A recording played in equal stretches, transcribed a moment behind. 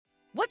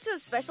What's so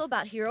special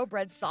about Hero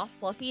Bread's soft,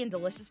 fluffy, and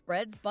delicious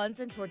breads, buns,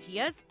 and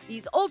tortillas?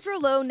 These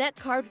ultra-low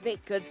net-carb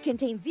baked goods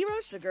contain zero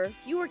sugar,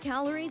 fewer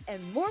calories,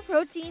 and more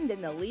protein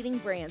than the leading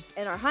brands,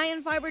 and are high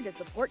in fiber to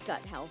support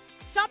gut health.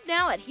 Shop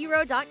now at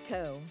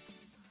hero.co.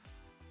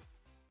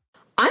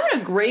 I'm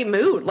in a great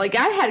mood. Like,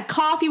 I had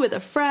coffee with a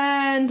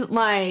friend.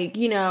 Like,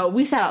 you know,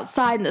 we sat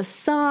outside in the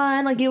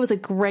sun. Like, it was a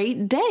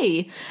great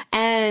day.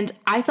 And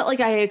I felt like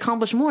I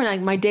accomplished more. And,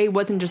 like, my day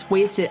wasn't just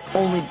wasted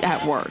only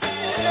at work.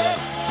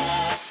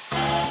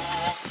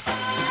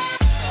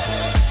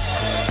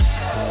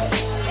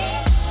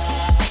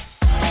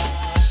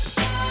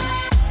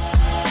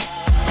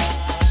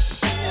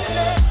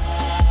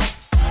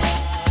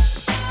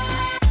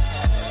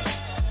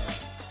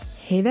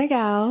 Hey there,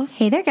 gals.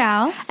 Hey there,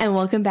 gals. And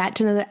welcome back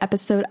to another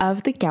episode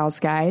of The Gals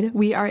Guide.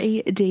 We are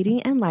a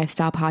dating and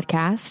lifestyle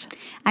podcast.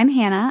 I'm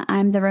Hannah.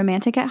 I'm the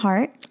romantic at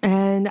heart.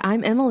 And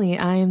I'm Emily.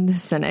 I'm the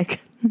cynic.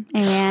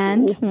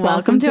 And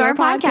welcome to our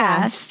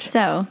podcast.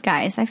 So,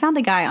 guys, I found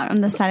a guy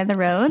on the side of the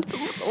road.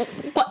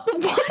 What?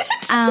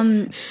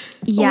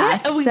 Yeah.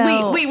 What?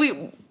 So,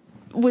 Wait.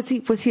 Was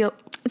he?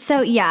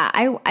 So, yeah,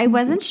 I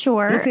wasn't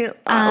sure. he so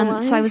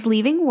I was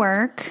leaving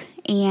work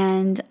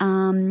and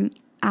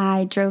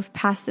I drove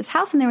past this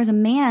house and there was a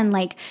man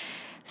like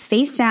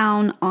face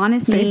down on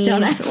his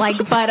knees, like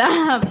butt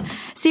up.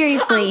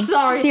 Seriously. I'm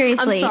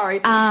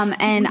sorry.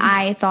 And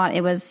I thought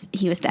he was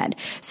dead.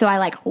 So I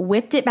like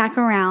whipped it back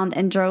around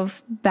and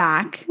drove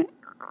back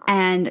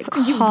and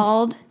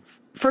called.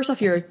 First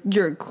off, you're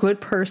a good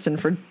person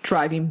for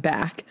driving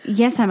back.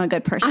 Yes, I'm a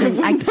good person.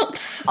 Oh my god!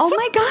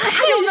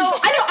 I don't know.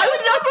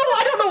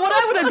 I don't know what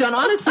I would have done.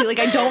 Honestly, like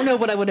I don't know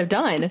what I would have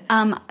done.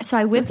 So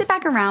I whipped it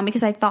back around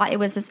because I thought it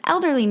was this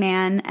elderly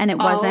man, and it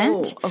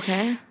wasn't. Oh,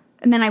 okay.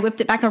 And then I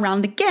whipped it back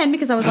around again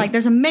because I was like,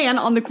 "There's a man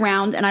on the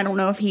ground, and I don't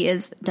know if he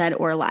is dead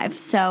or alive."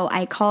 So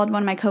I called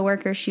one of my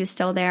coworkers. She was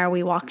still there.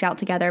 We walked out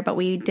together, but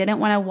we didn't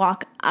want to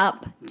walk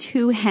up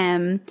to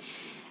him.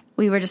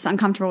 We were just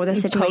uncomfortable with the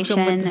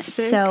situation,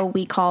 so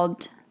we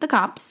called the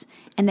cops,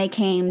 and they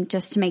came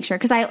just to make sure.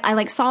 Because I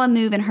like saw him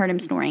move and heard him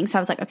snoring, so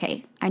I was like,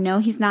 okay, I know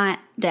he's not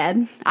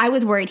dead. I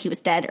was worried he was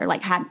dead or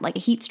like had like a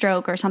heat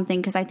stroke or something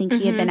because I think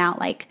he had been out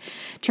like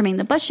trimming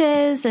the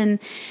bushes, and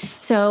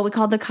so we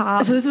called the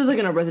cops. So this was like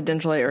in a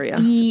residential area.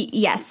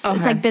 Yes, okay.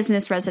 It's like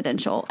business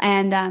residential,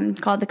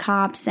 and called the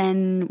cops,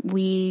 and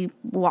we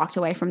walked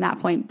away from that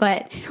point.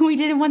 But we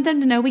didn't want them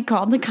to know we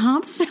called the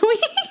cops, so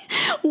we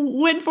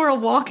went for a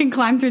walk and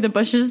climbed through the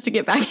bushes to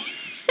get back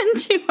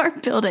into our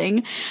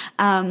building.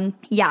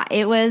 Yeah,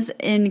 it was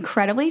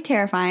incredibly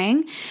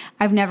terrifying.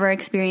 I've never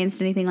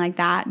experienced anything like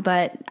that,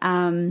 but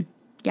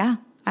yeah,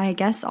 I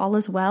guess all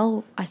is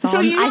well. I saw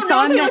him. I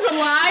saw him. He was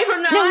alive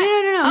or not?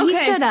 No. Okay.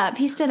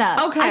 He stood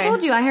up. Okay. I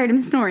told you I heard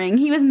him snoring.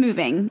 He was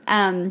moving.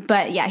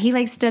 But yeah, he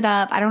like stood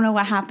up. I don't know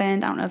what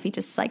happened. I don't know if he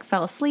just like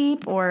fell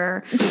asleep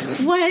or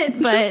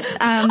what. But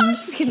I'm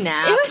just gonna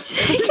nap. He was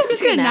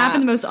just gonna nap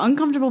in the most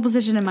uncomfortable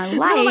position in my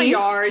life. In my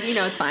yard, you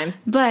know, it's fine.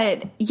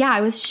 But yeah,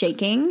 I was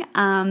shaking.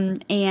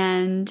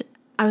 And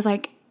I was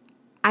like,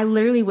 I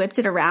literally whipped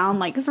it around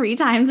like 3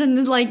 times in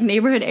the like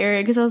neighborhood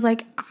area because I was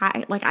like,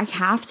 I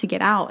have to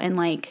get out, and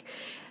like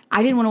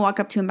I didn't want to walk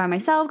up to him by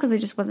myself because I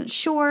just wasn't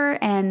sure,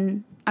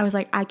 and I was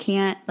like, I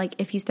can't, like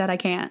if he's dead, I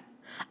can't.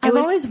 I've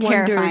always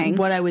wondered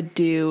what I would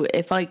do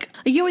if like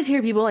you always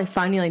hear people like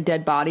finding like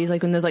dead bodies,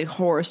 like when there's like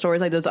horror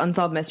stories, like those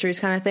unsolved mysteries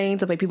kind of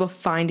things of like people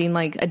finding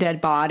like a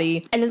dead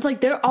body, and it's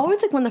like they're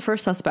always like one of the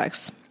first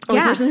suspects. Or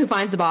the person who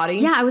finds the body.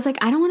 Yeah, I was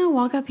like, I don't want to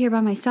walk up here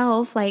by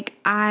myself. Like,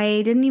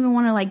 I didn't even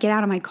want to, like, get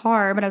out of my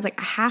car. But I was like,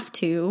 I have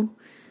to.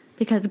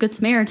 Because Good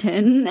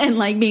Samaritan and,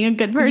 like, being a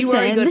good person. You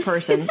are a good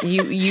person.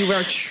 You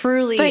are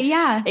truly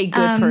a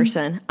good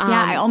person.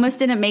 Yeah, I almost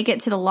didn't make it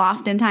to the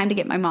loft in time to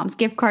get my mom's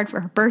gift card for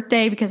her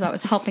birthday because I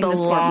was helping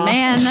this poor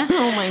man.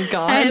 Oh, my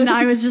God. And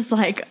I was just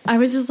like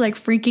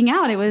freaking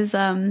out. It was,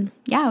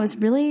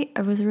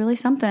 it was really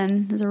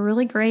something. It was a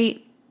really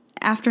great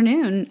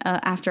afternoon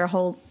after a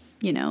whole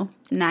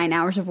 9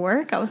 hours of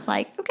work. I was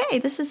like, okay,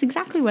 this is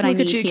exactly what I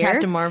need here. Look at you,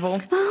 Captain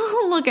Marvel.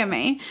 Look at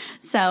me.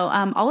 So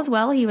all is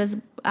well. He was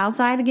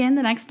outside again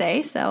the next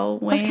day, so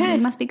we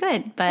must be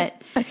good. But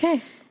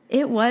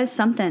it was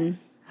something.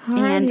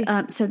 Alrighty.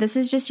 And so this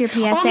is just your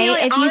PSA.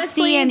 If you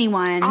see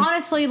anyone.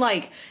 Honestly,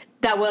 like,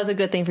 that was a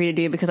good thing for you to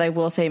do because I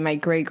will say my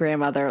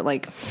great-grandmother,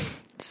 like...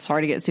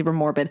 Sorry to get super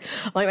morbid.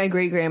 Like my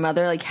great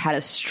grandmother, like had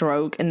a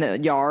stroke in the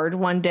yard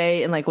one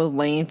day and like was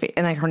laying,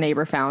 and like her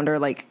neighbor found her,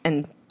 like,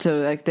 and so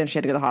like then she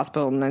had to go to the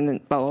hospital, and then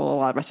blah blah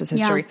blah. The rest is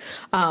history.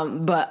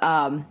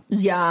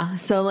 Yeah.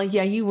 So like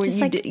you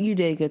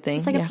did a good thing.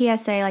 Just like a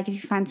PSA, like if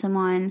you find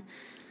someone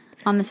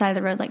on the side of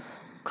the road, like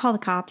call the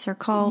cops or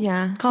call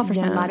for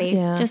somebody.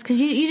 Yeah. Just because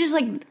you just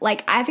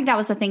like I think that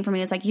was the thing for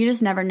me. Is like you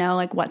just never know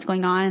like what's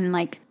going on, and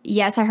like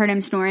yes, I heard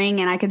him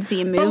snoring and I could see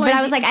him move, but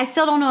I was like I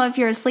still don't know if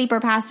you're asleep or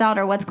passed out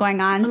or what's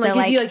going on. So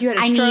like if you had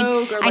a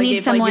stroke or like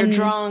if someone, like, you're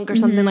drunk or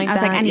something like that. I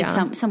was like I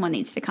need someone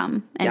needs to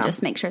come and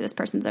just make sure this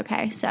person's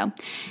okay. So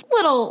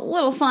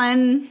little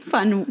fun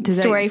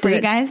story for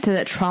you guys. Did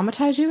that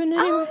traumatize you in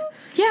any way?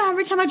 Yeah,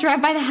 every time I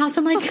drive by the house,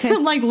 I'm like,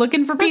 I'm like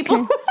looking for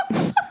people.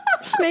 Okay.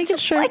 Just making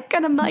sure. Like,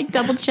 gonna like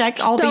double check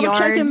all the yards. Double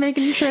check and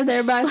making sure that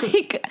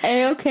everybody's like,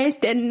 okay,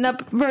 standing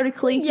up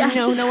vertically. Yeah,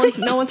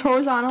 no one's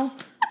horizontal.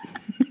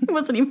 It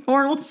wasn't even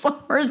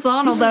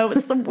horizontal though.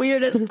 It's the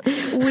weirdest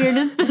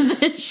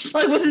position.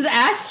 Like with his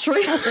ass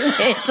straight.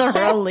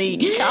 Literally.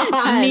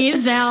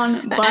 Knees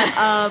down, butt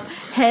up,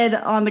 head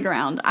on the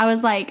ground. I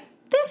was like,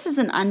 this is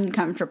an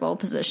uncomfortable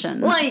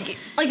position. Like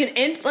an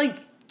inch. Like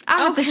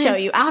I'll have to show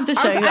you. I'll have to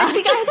show you. I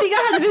think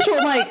I have the visual.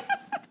 Like,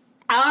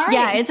 all right.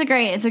 Yeah, it's a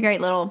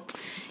great little.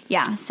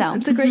 Yeah, so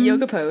it's a great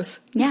yoga pose.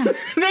 Yeah,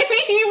 maybe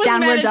he was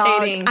downward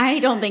meditating. Dog. I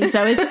don't think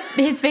so.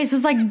 His face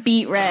was like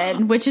beet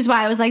red, which is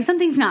why I was like,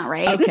 something's not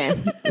right. Okay,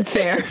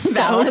 fair,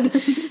 valid.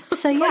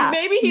 So yeah, like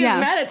maybe he was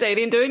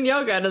meditating, doing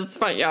yoga in his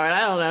front yard. I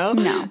don't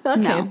know.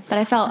 No, but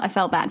I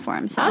felt bad for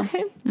him. So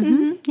okay,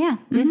 yeah,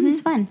 it was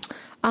fun.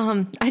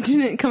 I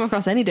didn't come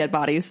across any dead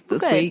bodies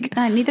this week.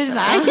 Neither did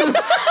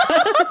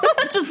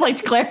I. Just like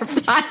to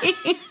clarify.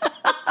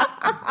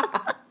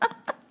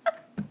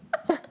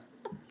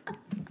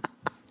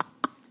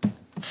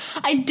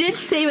 I did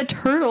save a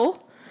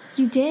turtle.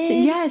 You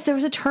did? Yes, there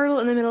was a turtle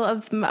in the middle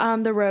of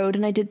the road,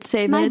 and I did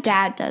save it. My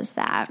dad does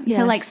that. Yes.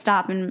 He'll like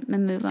stop and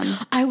move them.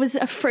 I was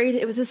afraid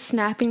it was a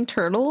snapping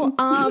turtle.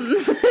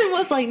 It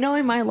was like, no,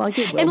 I might like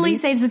it. Emily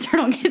saves the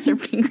turtle and gets her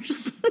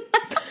fingers.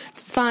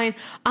 It's fine.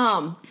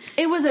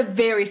 It was a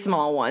very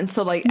small one,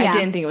 so like I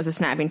didn't think it was a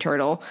snapping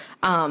turtle.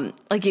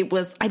 Like it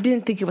was. I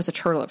didn't think it was a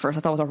turtle at first.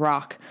 I thought it was a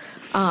rock.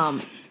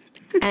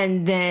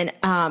 And then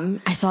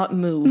I saw it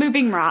move.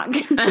 Moving rock.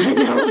 And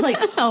I was like,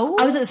 oh.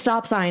 I was at the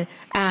stop sign,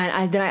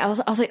 and I was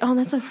like, oh, I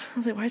was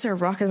like, why is there a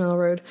rock in the middle of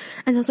the road?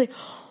 And I was like,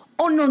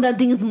 oh no, that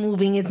thing is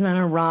moving. It's not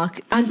a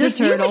rock. And there's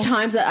so many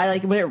times that I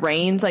like when it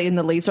rains, like and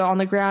the leaves are on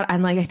the ground,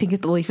 I'm like, I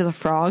think the leaf is a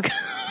frog.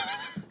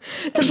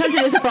 Sometimes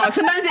it is a frog.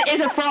 Sometimes it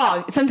is a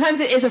frog. Sometimes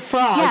it is a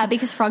frog. Yeah,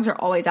 because frogs are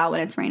always out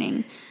when it's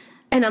raining.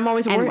 And I'm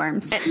always and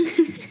worms.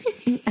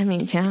 I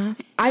mean, yeah.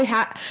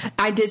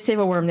 I did save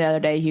a worm the other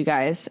day, you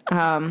guys.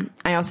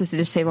 I also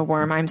did save a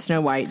worm. I'm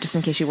Snow White, just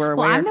in case you were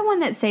aware. Well, I'm the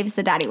one that saves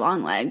the daddy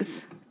long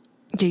legs.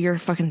 Dude, you're a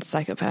fucking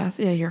psychopath.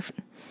 Yeah,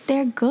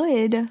 They're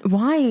good.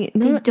 Why?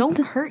 They don't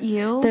hurt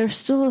you. They're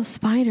still a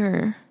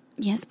spider.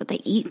 Yes, but they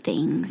eat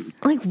things.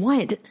 Like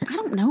what? I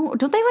don't know.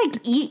 Don't they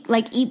eat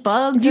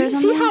bugs Do or you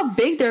something? see how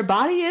big their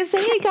body is? They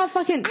ain't got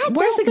fucking.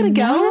 Where's it gonna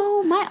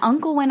go? My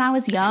uncle, when I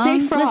was young,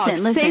 save frogs.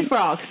 Listen. Save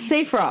frogs.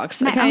 Save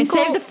frogs. My Okay, uncle,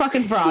 save the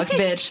fucking frogs,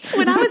 bitch.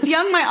 When I was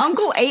young, my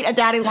uncle ate a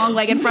daddy long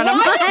leg in front of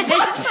us. Who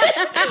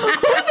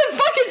the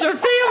fuck is your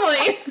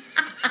family?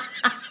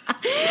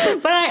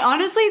 But I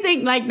honestly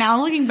think, like,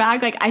 now looking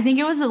back, like, I think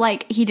it was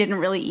like he didn't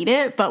really eat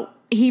it, but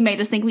he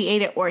made us think we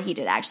ate it, or he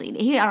did actually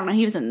eat it. I don't know.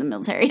 He was in the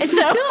military. Is he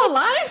still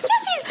alive?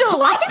 Yes, he's still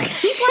alive.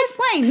 He flies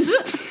planes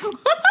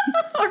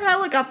or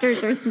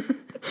helicopters or something.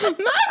 My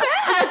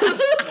bad. I'm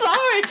so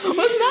sorry.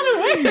 Was not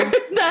aware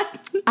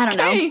that. I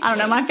don't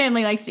know. My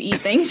family likes to eat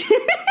things.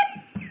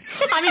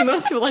 I mean,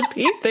 most people like to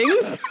eat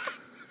things.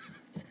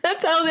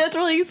 That's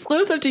really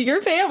exclusive to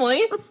your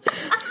family.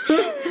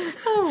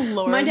 Oh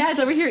Lord. My dad's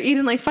over here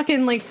eating like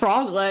fucking like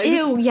frog legs.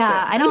 Ew,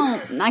 yeah.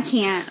 I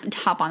can't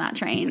hop on that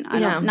train.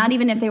 Not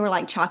even if they were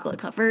like chocolate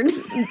covered.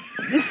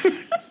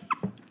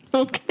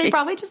 Okay. They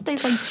probably just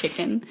taste like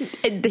chicken.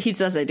 He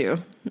says they do.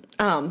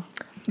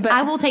 But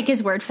I will take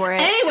his word for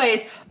it.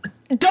 Anyways,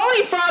 don't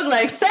eat frog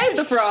legs. Save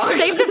the frogs.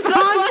 Save the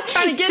frogs.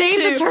 Trying to get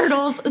save the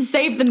turtles.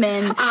 Save the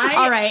men.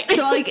 All right.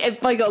 So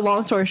like a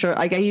long story short,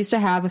 like I used to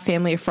have a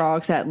family of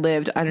frogs that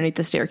lived underneath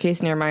the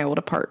staircase near my old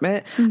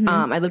apartment. Mm-hmm.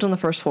 I lived on the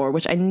first floor,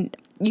 which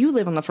you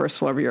live on the first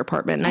floor of your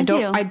apartment, and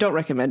I don't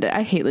recommend it.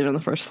 I hate living on the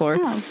first floor.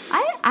 Oh,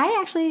 I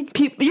actually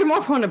you're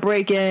more prone to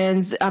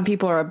break-ins.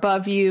 People are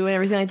above you and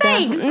everything like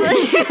Thanks.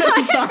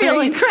 that. I feel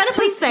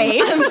incredibly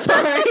safe. I'm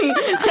sorry.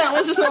 That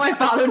was just what my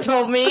father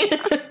told me.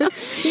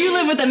 You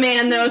live with a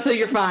man though, so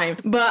you're fine.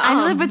 But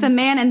I live with a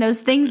man, and those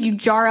things you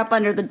jar up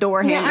under the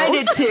door handles. Yeah, I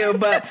did too.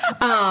 But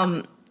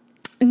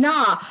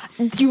nah,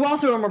 you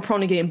also are more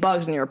prone to getting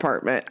bugs in your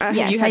apartment.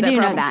 Yes, I do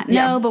know that.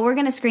 Yeah. No, but we're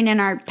going to screen in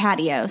our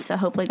patio, so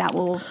hopefully that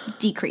will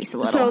decrease a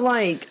little. So,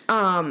 like,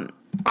 I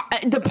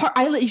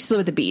used to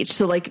live at the beach,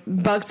 so, like,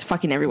 bugs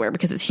fucking everywhere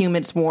because it's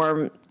humid, it's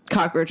warm,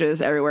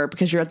 cockroaches everywhere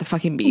because you're at the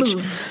fucking beach.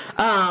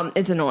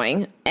 It's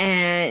annoying.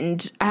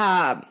 And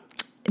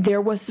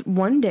there was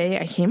one day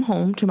I came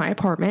home to my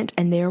apartment,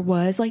 and there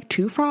was, like,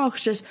 2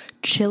 frogs just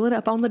chilling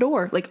up on the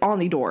door. Like, on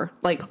the door.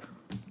 Like...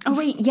 Oh,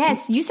 wait,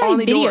 yes. You sent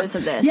me videos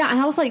of this. Yeah, and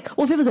I was like,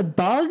 well, if it was a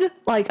bug,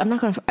 like, I'm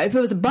not going to... If it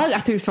was a bug, I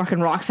threw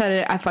fucking rocks at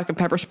it. I fucking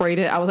pepper sprayed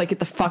it. I was like, get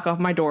the fuck off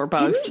my door,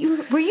 bugs.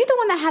 Were you the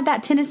one that had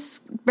that tennis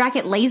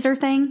racket laser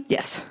thing?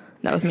 Yes.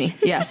 That was me.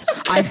 Yes.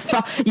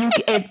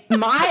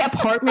 My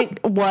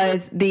apartment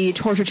was the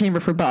torture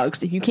chamber for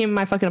bugs. If you came in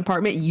my fucking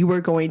apartment, you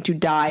were going to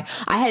die.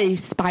 I had a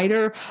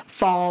spider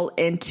fall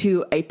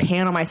into a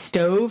pan on my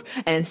stove,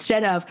 and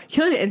instead of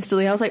killing it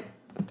instantly, I was like,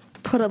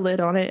 put a lid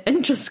on it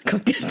and just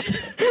cook it.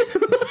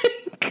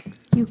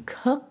 You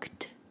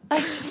cooked A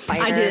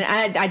spider. I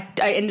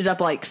didn't. I ended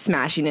up like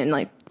smashing it and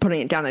like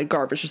putting it down at a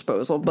garbage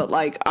disposal. But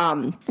like,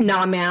 nah,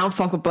 man, I don't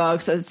fuck with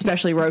bugs,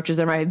 especially roaches.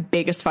 They're my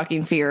biggest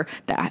fucking fear.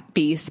 That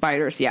bees,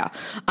 spiders, yeah.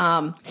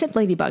 Except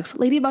ladybugs.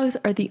 Ladybugs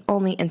are the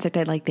only insect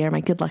I like. They're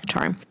my good luck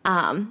charm.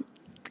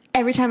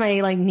 Every time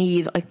I like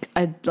need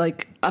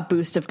a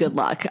boost of good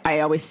luck, I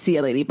always see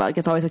a ladybug.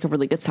 It's always like a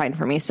really good sign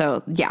for me.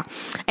 So yeah,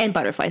 and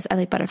butterflies. I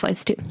like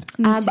butterflies too.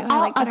 But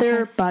all like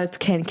other bugs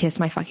can kiss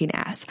my fucking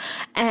ass.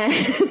 And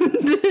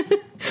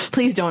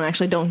please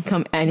don't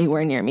come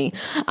anywhere near me.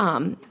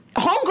 Homegirl,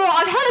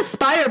 I've had a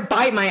spider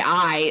bite my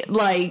eye.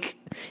 Like,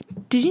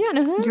 did you not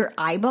know that? Your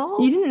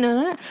eyeball? You didn't know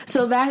that?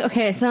 So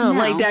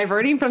like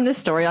diverting from this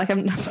story. Like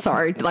I'm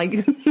sorry.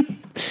 Like.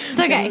 It's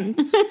okay.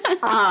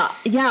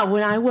 Yeah,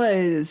 when I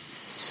was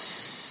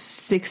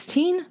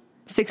 16,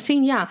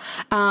 yeah.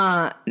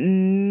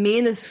 Me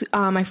and this,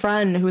 my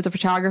friend who was a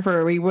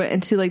photographer, we went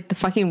into like the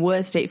fucking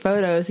woods, take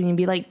photos, and you'd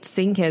be like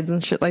seeing kids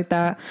and shit like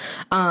that.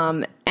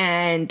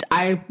 And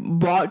I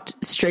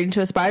walked straight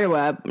into a spider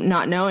web,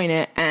 not knowing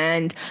it,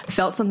 and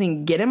felt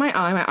something get in my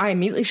eye. My eye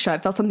immediately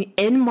shut. Felt something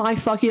in my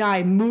fucking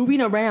eye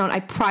moving around. I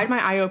pried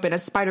my eye open. A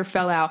spider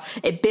fell out.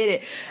 It bit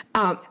it.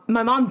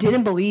 My mom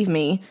didn't believe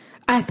me.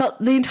 I felt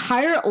the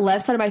entire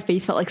left side of my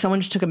face felt like someone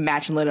just took a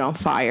match and lit it on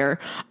fire.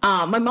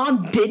 My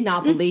mom did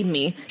not believe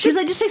me. She's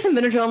like, just take some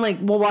Benadryl and like,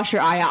 we'll wash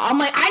your eye out. I'm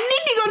like, I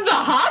need to go to the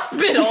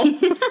hospital.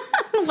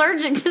 I'm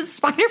allergic to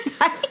spider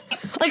bite.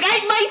 Like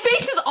my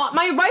face is on,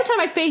 my right side of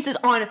my face is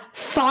on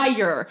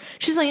fire.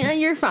 She's like,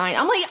 you're fine.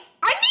 I'm like,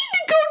 I need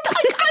to go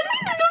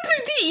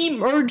to the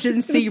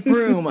emergency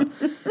room.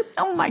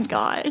 Oh my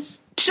gosh.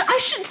 I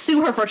should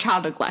sue her for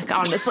child neglect,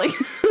 honestly.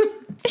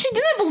 She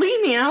didn't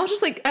believe me, and I was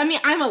just like, I mean,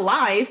 I'm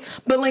alive,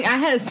 but like I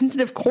had a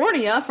sensitive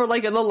cornea for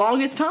like the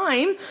longest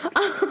time.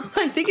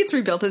 I think it's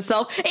rebuilt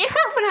itself. It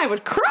hurt when I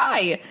would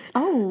cry.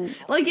 Oh,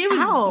 like it was,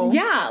 ow.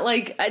 Yeah,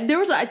 like there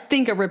was, I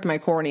think I ripped my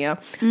cornea.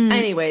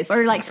 Anyways,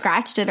 or like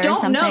scratched it or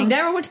something. No,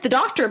 never went to the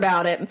doctor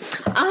about it.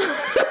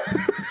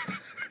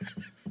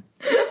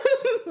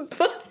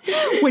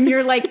 When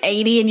you're like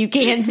 80 and you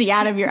can't see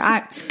out of your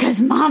eyes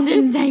because mom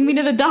didn't take me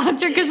to the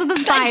doctor because of the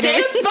spider.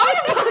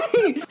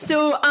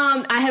 So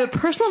I have a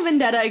personal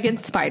vendetta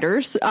against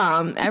spiders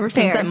ever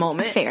since that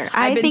moment. Fair.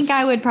 I think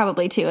I would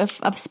probably too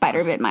if a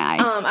spider bit my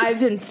eye. I've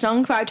been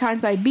stung 5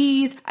 times by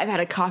bees. I've had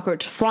a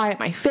cockroach fly at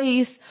my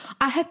face.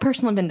 I have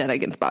personal vendetta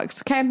against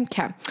bugs. Okay.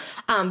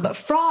 But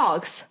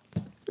frogs,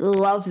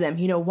 love them.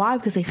 You know why?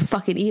 Because they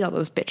fucking eat all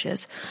those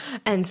bitches.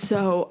 And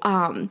so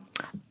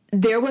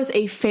there was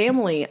a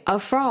family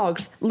of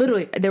frogs.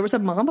 Literally, there was a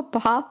mom, a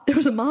pop, there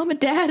was a mom, a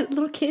dad,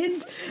 little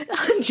kids,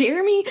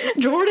 Jeremy,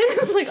 Jordan,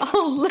 like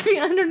all living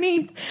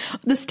underneath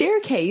the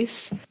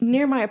staircase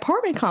near my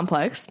apartment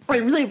complex,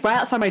 like really right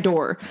outside my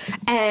door.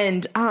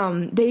 And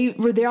they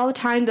were there all the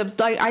time.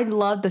 I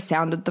love the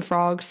sound of the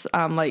frogs,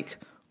 like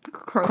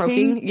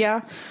croaking,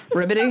 yeah,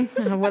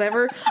 ribbiting,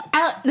 whatever.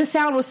 The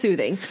sound was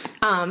soothing.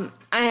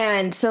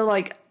 And so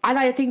like,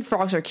 I think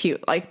frogs are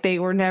cute. Like they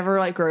were never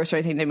like gross or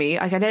anything to me.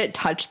 Like I didn't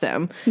touch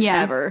them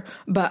ever.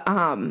 But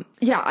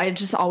yeah, I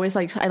just always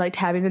I liked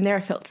having them there.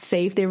 I felt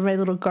safe. They were my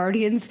little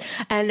guardians.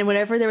 And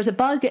whenever there was a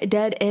bug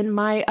dead in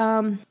my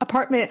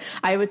apartment,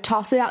 I would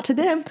toss it out to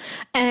them,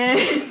 and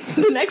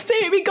the next day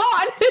it'd be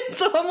gone.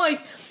 So I'm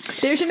like,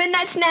 there's your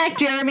midnight snack,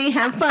 Jeremy.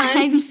 Have fun.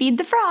 I'd feed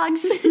the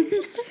frogs.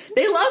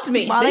 They loved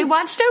me. While they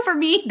watched over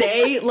me.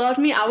 They loved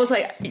me. I was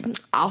like,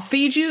 I'll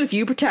feed you if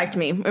you protect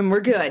me. And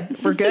we're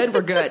good. We're good.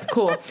 We're good.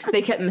 Cool.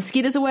 They kept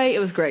mosquitoes away. It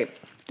was great.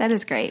 That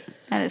is great.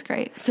 That is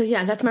great. So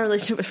yeah, that's my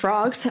relationship with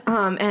frogs.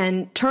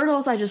 And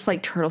turtles, I just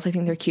like turtles. I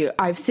think they're cute.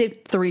 I've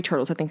saved 3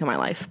 turtles, I think, in my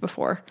life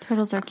before.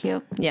 Turtles are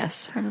cute.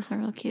 Yes. Turtles are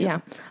real cute. Yeah.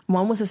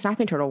 One was a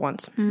snapping turtle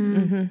once.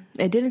 Mm-hmm.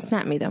 It didn't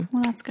snap me, though.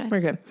 Well, that's good.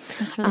 We're good.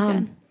 That's really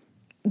good.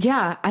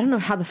 Yeah, I don't know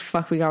how the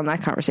fuck we got on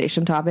that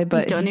conversation topic,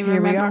 but don't even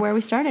remember where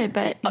we started,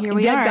 but here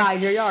we are. Dead guy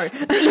in your yard.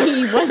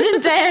 He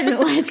wasn't dead.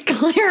 Let's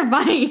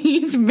clarify.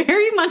 He's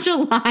very much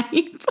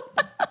alive.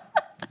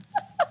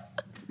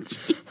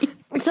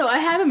 So I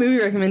have a movie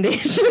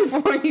recommendation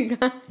for you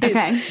guys.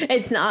 Okay.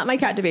 It's not my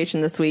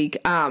captivation this week,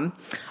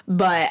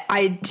 but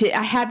I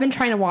have been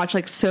trying to watch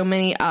like so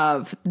many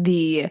of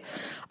the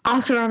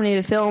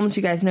Oscar-nominated films.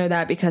 You guys know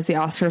that because the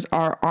Oscars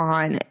are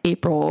on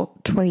April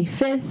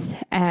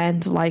 25th,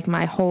 and like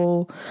my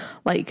whole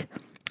like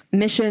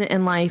mission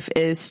in life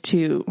is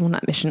to, well,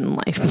 not mission in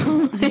life.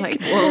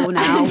 Whoa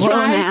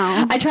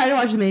now. I try to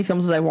watch as many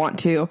films as I want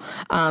to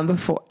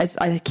before the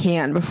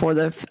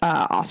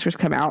Oscars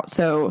come out.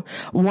 So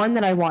one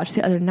that I watched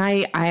the other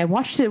night, I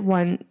watched it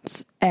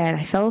once and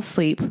I fell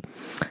asleep,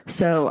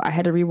 so I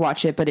had to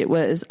rewatch it. But it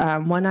was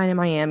One Night in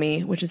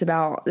Miami, which is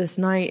about this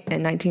night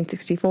in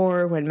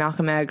 1964 when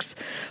Malcolm X,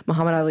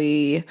 Muhammad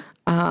Ali,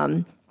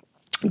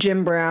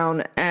 Jim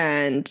Brown,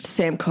 and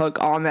Sam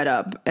Cooke all met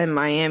up in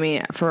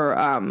Miami for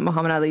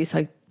Muhammad Ali's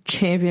like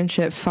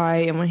championship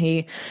fight and when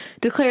he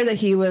declared that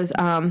he was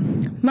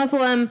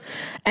Muslim,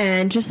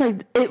 and just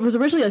like it was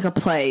originally like a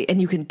play,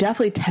 and you can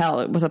definitely tell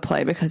it was a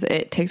play because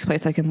it takes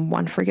place like in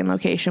one freaking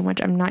location,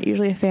 which I'm not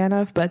usually a fan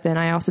of, but then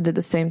I also did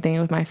the same thing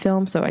with my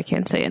film, so I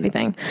can't say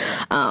anything.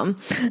 God,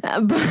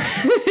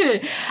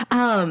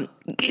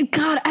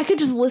 I could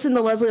just listen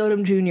to Leslie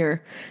Odom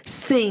Jr.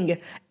 sing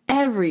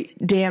every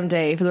damn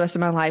day for the rest of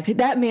my life.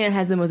 That man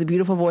has the most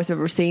beautiful voice I've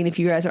ever seen. If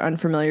you guys are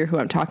unfamiliar who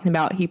I'm talking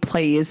about, he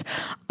plays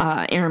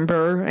Aaron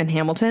Burr in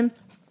Hamilton.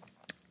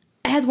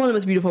 Has one of the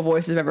most beautiful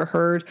voices I've ever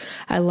heard.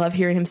 I love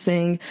hearing him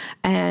sing,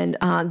 and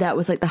that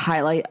was like the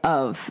highlight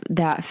of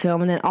that film.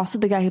 And then also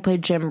the guy who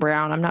played Jim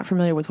Brown, I'm not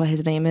familiar with what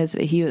his name is,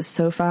 but he was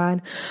so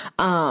fine.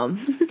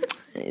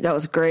 That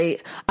was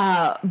great.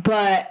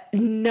 But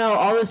no,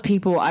 all those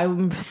people, I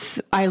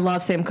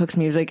love Sam Cooke's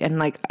music, and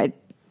like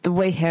the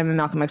way him and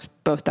Malcolm X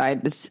both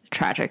died is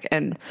tragic,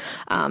 and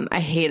I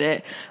hate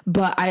it.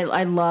 But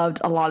I loved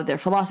a lot of their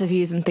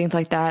philosophies and things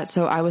like that,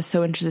 so I was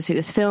so interested to see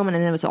this film. And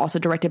then it was also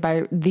directed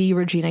by the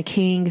Regina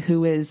King,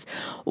 who is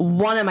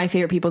one of my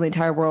favorite people in the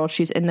entire world.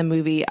 She's in the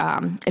movie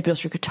If Beale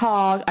Street Could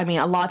Talk. I mean,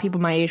 a lot of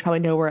people my age probably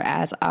know her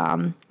as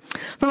from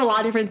a lot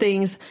of different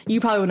things.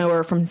 You probably would know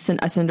her from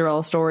A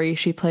Cinderella Story.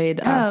 She played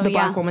the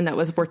black woman that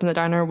worked in the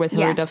diner with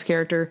Hilary Duff's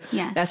character.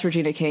 Yes. That's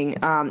Regina King.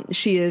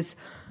 She is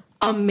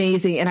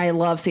amazing, and I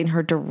love seeing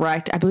her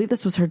direct. I believe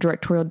this was her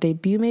directorial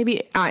debut,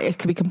 maybe. It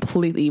could be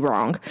completely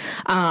wrong.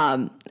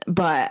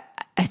 But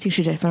I think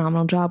she did a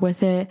phenomenal job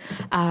with it.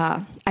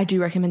 I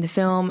do recommend the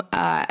film.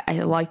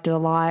 I liked it a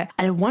lot.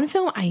 And one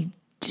film I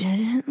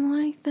didn't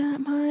like that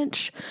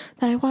much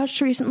that I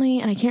watched recently,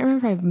 and I can't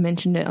remember if I've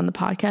mentioned it on the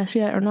podcast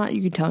yet or not.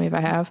 You can tell me if I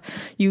have.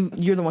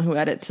 You're the one who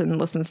edits and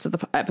listens to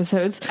the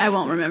episodes. I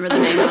won't remember the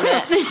name of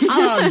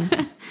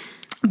it.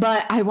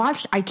 But I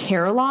watched I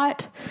Care a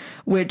Lot,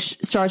 which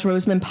stars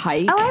Rosamund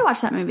Pike. Oh, I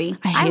watched that movie.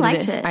 I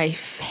liked it. I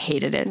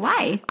hated it.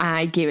 Why?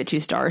 I gave it 2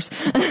 stars.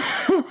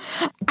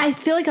 I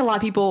feel like a lot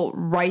of people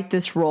write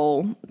this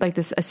role, like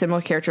a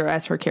similar character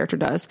as her character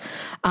does,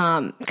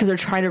 because they're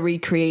trying to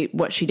recreate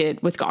what she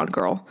did with Gone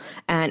Girl.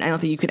 And I don't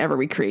think you could ever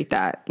recreate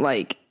that.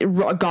 Like,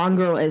 Gone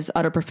Girl is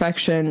utter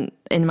perfection,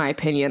 in my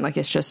opinion. Like,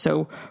 it's just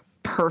so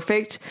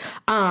perfect.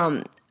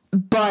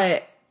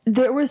 But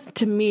there was,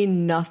 to me,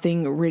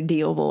 nothing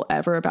redeemable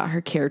ever about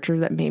her character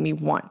that made me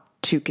want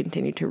to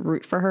continue to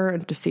root for her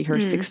and to see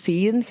her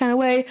succeed in kind of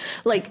way.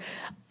 Like,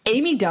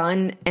 Amy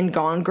Dunn in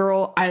Gone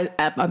Girl, I'm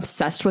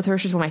obsessed with her.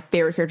 She's one of my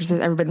favorite characters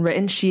that's ever been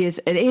written. She is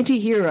an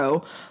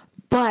anti-hero,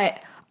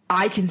 but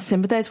I can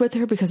sympathize with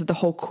her because of the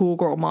whole cool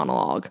girl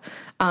monologue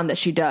that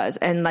she does,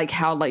 and like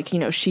how, like, you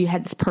know, she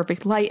had this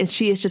perfect light, and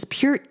she is just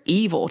pure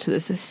evil to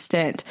this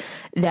extent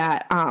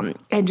that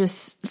and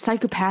just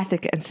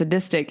psychopathic and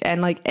sadistic,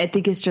 and like I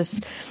think it's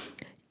just,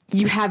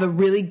 you have a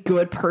really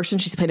good person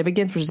she's played up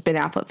against, which is Ben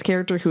Affleck's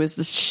character, who is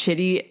this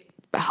shitty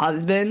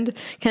husband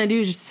kind of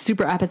dude, just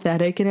super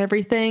apathetic and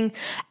everything.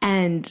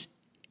 And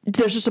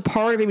there's just a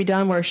part of Amy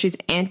Dunn where she's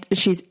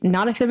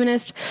not a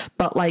feminist,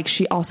 but like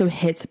she also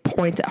hits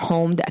points at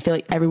home that I feel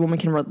like every woman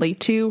can relate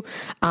to,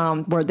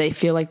 where they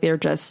feel like they're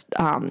just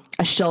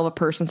a shell of a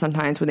person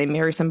sometimes when they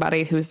marry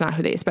somebody who's not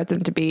who they expect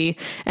them to be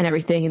and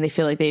everything, and they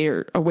feel like they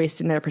are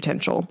wasting their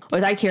potential.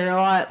 With I Care a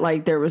Lot,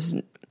 like there was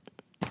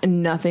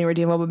nothing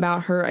redeemable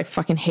about her. I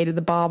fucking hated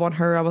the bob on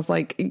her. I was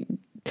like,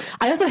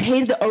 I also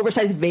hated the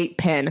oversized vape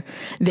pen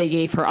they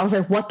gave her. I was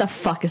like, what the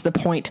fuck is the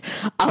point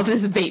of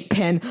this vape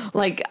pen?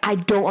 Like, I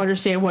don't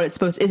understand what it's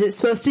supposed to. Is it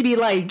supposed to be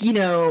like, you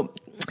know,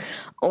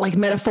 like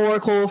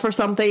metaphorical for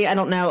something? I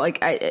don't know. Like,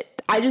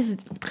 I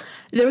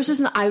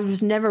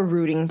was never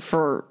rooting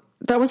for,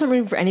 that wasn't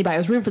rooting for anybody. I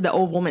was rooting for the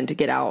old woman to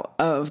get out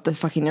of the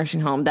fucking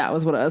nursing home. That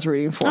was what I was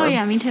rooting for. Oh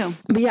yeah, me too.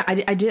 But yeah,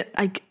 I did,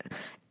 like,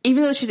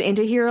 even though she's an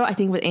anti-hero, I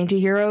think with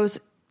anti-heroes,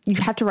 you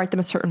have to write them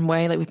a certain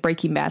way. Like with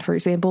Breaking Bad, for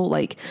example,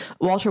 like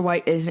Walter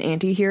White is an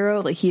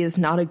anti-hero. Like, he is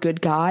not a good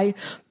guy,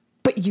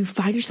 but you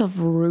find yourself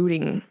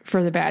rooting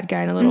for the bad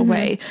guy in a little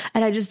way.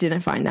 And I just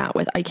didn't find that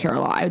with I Care a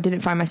Lot. I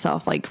didn't find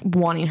myself like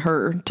wanting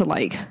her to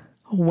like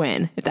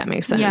win, if that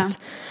makes sense.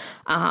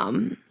 Yeah.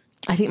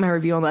 I think my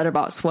review on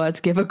Letterboxd was,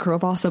 give a girl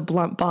boss a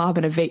blunt bob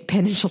and a vape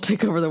pen and she'll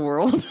take over the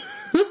world.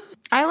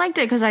 I liked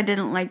it because I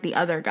didn't like the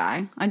other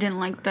guy. I didn't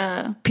like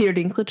the Peter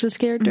Dinklage's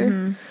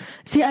character.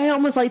 See, I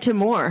almost liked him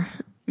more.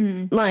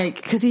 Like,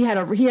 because he had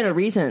a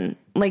reason.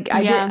 Like,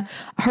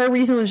 her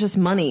reason was just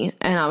money,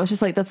 and I was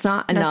just like, that's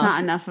not enough. That's not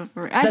enough of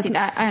I see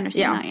that. I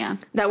understand that, yeah.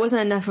 That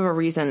wasn't enough of a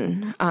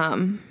reason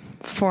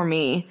for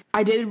me.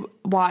 I did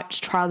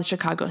watch Trial of the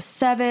Chicago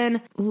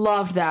 7.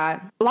 Loved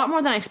that. A lot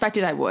more than I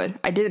expected I would.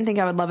 I didn't think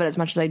I would love it as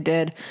much as I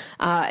did.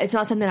 It's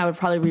not something I would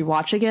probably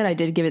rewatch again. I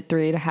did give it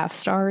 3.5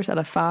 stars out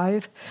of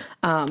 5.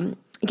 I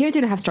gave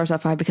it 2.5 stars out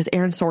of 5 because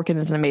Aaron Sorkin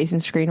is an amazing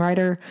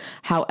screenwriter.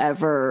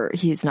 However,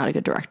 he's not a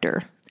good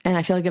director. And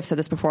I feel like I've said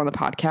this before on the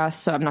podcast,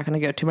 so I'm not going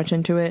to go too much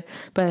into it.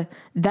 But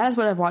that is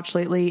what I've watched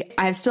lately.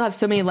 I still have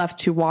so many left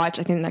to watch.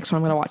 I think the next one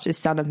I'm going to watch is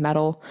Sound of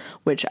Metal,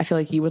 which I feel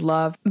like you would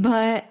love.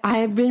 But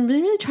I've been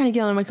really, really trying to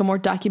get on like a more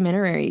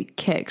documentary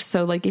kick.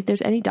 So like if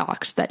there's any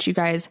docs that you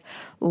guys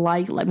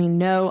like, let me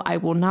know. I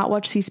will not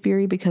watch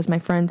Seaspiracy because my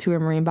friends who are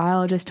marine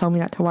biologists told me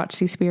not to watch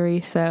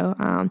Seaspiracy. So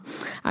I'm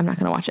not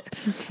going to watch it.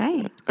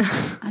 Okay.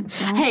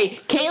 Hey,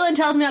 Caitlin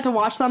tells me not to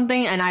watch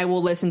something and I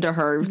will listen to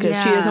her because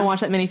she doesn't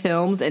watch that many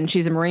films and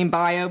she's a marine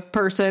bio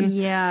person.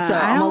 Yeah. So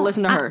I'm going to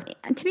listen to her.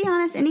 To be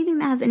honest, anything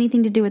that has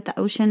anything to do with the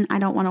ocean, I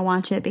don't want to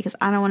watch it because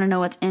I don't want to know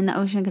what's in the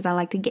ocean because I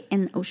like to get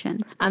in the ocean.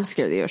 I'm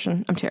scared of the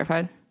ocean. I'm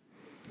terrified.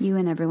 You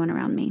and everyone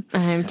around me.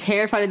 I'm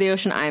terrified of the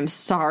ocean. I'm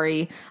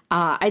sorry.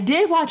 I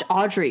did watch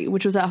Audrey,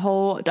 which was that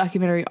whole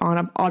documentary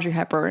on Audrey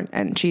Hepburn,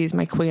 and she's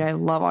my queen. I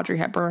love Audrey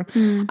Hepburn.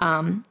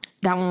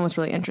 That one was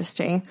really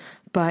interesting.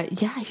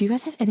 But yeah, if you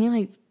guys have any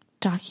like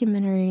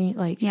documentary,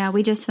 like yeah,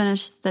 we just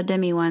finished the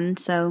Demi one,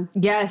 so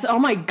yes. Oh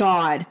my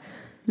god,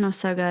 no,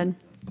 so good.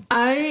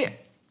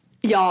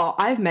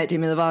 I've met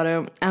Demi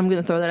Lovato. I'm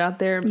gonna throw that out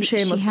there.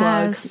 Shameless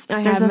plugs.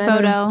 There's a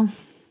photo.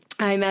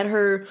 I met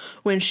her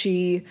when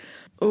she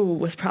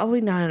was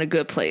probably not in a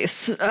good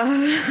place.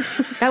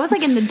 That was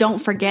like in the Don't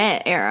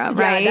Forget era,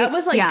 right? Yeah, that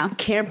was like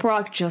Camp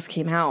Rock just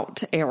came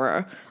out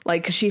era.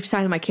 Like, cause she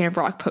signed my Camp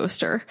Rock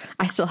poster.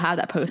 I still have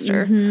that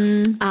poster.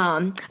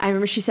 I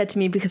remember she said to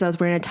me, because I was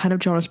wearing a ton of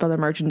Jonas Brothers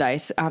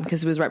merchandise,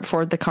 because it was right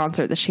before the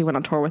concert that she went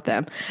on tour with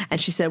them.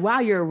 And she said, wow,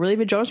 you're a really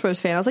big Jonas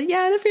Brothers fan. I was like,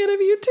 yeah, and a fan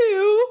of you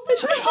too. And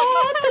she's like,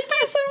 oh, thank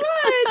you so much.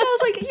 I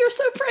was like, you're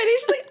so pretty.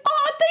 She's like,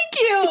 oh, thank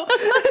you.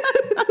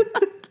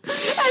 And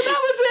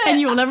that was it.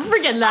 And you will never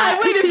forget that.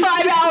 I waited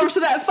 5 hours for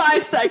that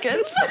 5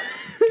 seconds.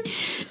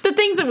 The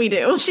things that we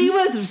do. She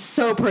was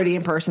so pretty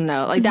in person,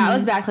 though. Like, that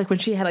was back, like, when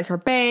she had, like, her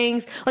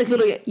bangs. Like,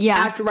 literally right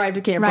after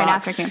Camp Rock. Right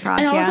after Camp Rock,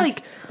 and I was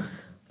like...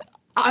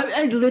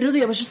 I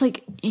literally, I was just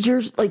like,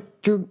 you're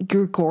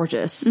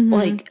gorgeous.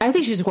 Like, I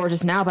think she's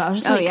gorgeous now, but I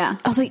was just like... I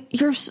was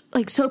like, you're,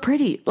 like, so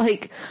pretty.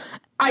 Like...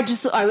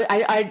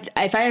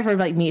 if I ever,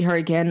 like, meet her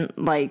again,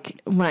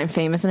 like, when I'm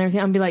famous and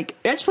everything, I'll be like,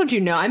 I just want you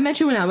to know, I met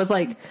you when I was,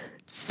 like,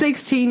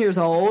 16 years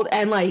old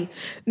and, like,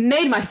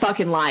 made my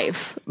fucking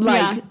life.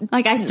 Like,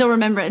 like I still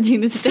remember it to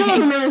this day. Still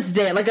remember this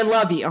day. Like, I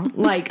love you.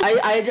 Like,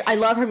 I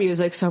love her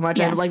music so much.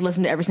 Yes. I, like,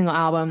 listen to every single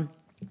album.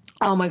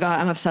 Oh, my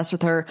God, I'm obsessed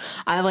with her.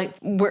 I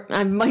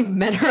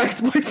met her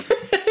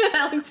ex-boyfriend,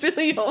 Alex de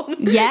Leon.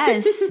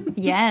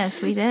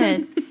 Yes, we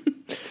did.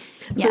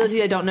 For those of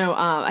you that don't know,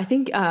 I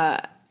think...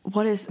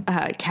 what is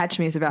Catch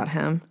Me is about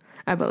him,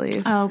 I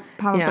believe. Oh,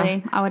 probably.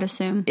 Yeah. I would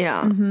assume.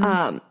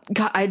 Yeah.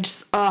 God, I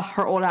just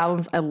her old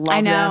albums, I love them. I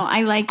know.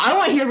 I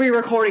want to hear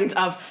re-recordings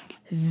of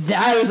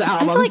those albums. I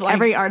feel like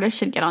every artist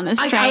should get on this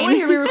train. I want to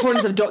hear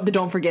re-recordings of the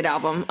Don't Forget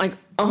album. Like,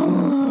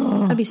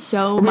 that'd be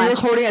so much.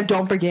 Re-recording of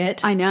Don't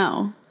Forget. I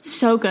know.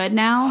 So good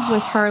now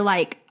with her,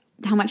 like,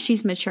 how much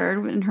she's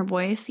matured in her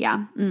voice.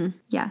 Yeah.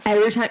 Yes.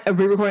 Every time, a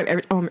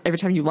re-recording every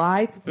time you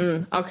lie.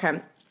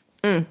 Okay.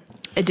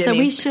 So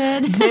we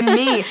should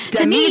Demi,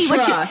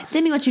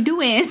 what you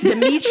doing?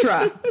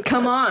 Demetra,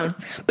 come on.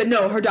 But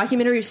no, her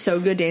documentary is so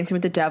good, Dancing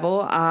with the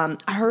Devil.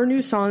 Her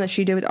new song that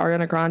she did with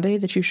Ariana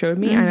Grande that you showed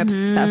me, I'm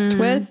obsessed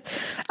with.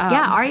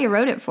 Aria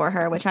wrote it for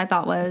her, which I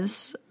thought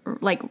was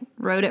like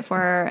wrote it for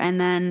her and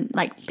then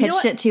like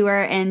pitched it to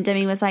her, and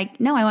Demi was like,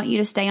 no, I want you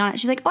to stay on it.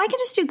 She's like, oh, I could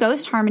just do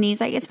ghost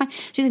harmonies, like it's fine.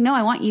 She's like, no,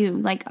 I want you,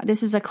 like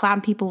this is a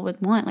collab people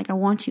would want, like I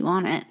want you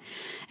on it.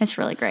 It's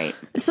really great.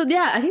 So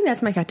yeah, I think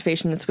that's my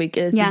captivation this week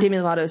is the Demi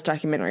Lovato's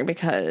documentary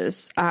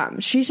because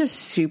she's just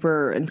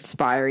super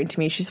inspiring to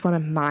me. She's one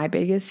of my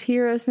biggest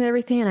heroes and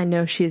everything, and I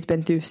know she's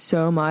been through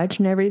so much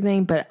and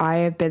everything, but I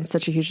have been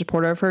such a huge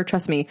supporter of her.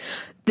 Trust me,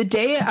 the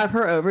day of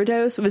her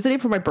overdose was the day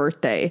for my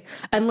birthday,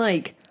 and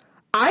like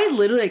I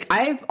literally, like,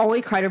 I've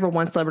only cried over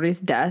one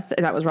celebrity's death,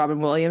 and that was Robin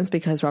Williams,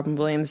 because Robin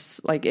Williams,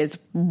 like, is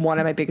one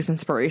of my biggest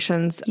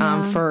inspirations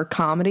for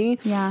comedy.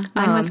 Yeah.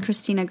 Mine was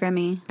Christina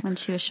Grimmie when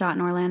she was shot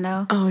in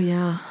Orlando. Oh,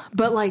 yeah.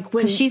 But, like,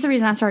 when... she's the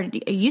reason I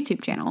started a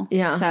YouTube channel.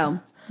 Yeah. So,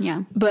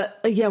 yeah. But,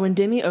 yeah, when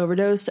Demi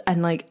overdosed,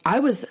 and, like, I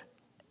was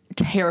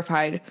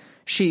terrified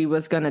she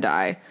was gonna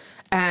die.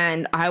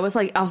 And I was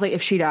like,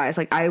 if she dies,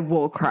 like, I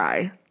will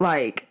cry.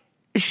 Like...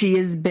 she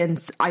has been,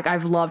 like,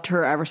 I've loved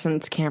her ever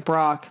since Camp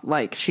Rock.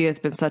 Like, she has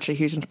been such a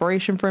huge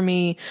inspiration for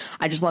me.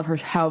 I just love her,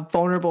 how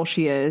vulnerable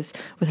she is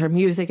with her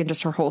music and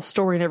just her whole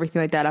story and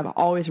everything like that. I've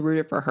always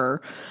rooted for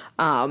her.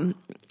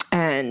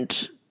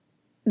 And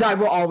I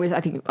will always, I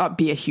think,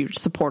 be a huge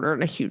supporter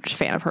and a huge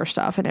fan of her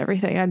stuff and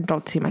everything. I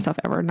don't see myself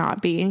ever not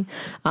being.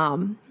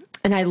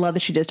 And I love that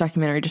she does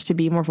documentary just to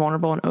be more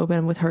vulnerable and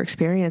open with her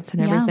experience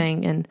and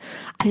everything. And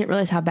I didn't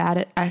realize how bad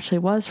it actually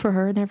was for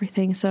her and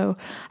everything. So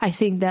I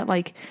think that,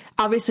 like,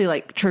 obviously,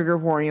 like, trigger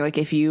warning, like,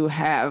 if you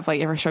have,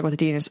 like, ever struggled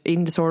with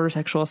eating disorder,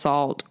 sexual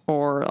assault,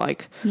 or,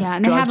 like,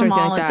 and they have them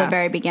all at the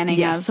very beginning.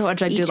 Yes, so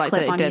much I do like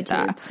that it did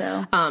YouTube, that.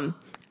 So.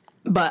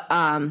 But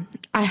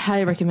I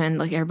highly recommend,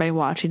 like, everybody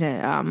watching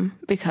it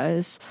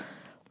because,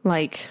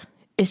 like,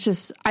 it's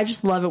just, I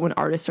just love it when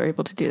artists are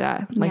able to do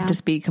that. Like,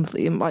 just be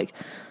completely, like,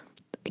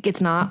 like,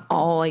 it's not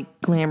all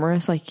like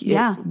glamorous. Like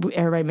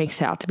everybody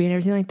makes it out to be and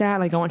everything like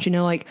that. Like I want you to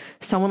know, like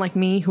someone like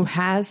me who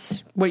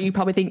has what you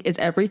probably think is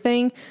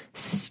everything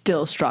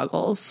still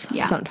struggles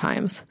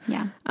sometimes.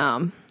 Yeah.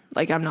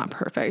 Like I'm not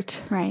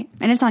perfect. Right.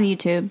 And it's on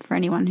YouTube for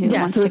anyone who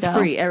wants to go. So it's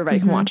free. Everybody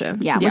can watch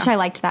it. Yeah. Which I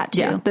liked that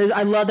too. Yeah.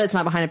 I love that it's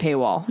not behind a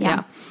paywall.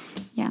 Yeah.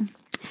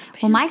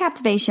 Well, my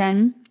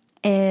captivation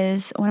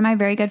is one of my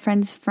very good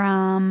friends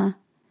from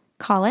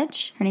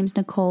college. Her name's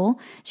Nicole.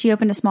 She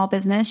opened a small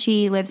business.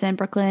 She lives in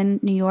Brooklyn,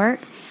 New York.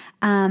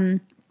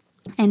 And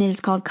it is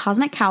called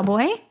Cosmic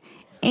Cowboy.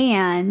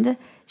 And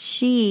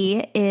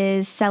she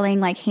is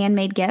selling like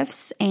handmade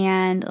gifts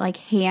and like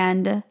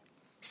hand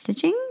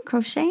stitching,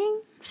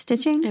 crocheting,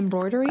 stitching,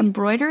 embroidery.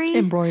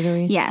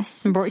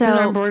 Yes.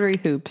 Embroidery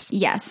hoops.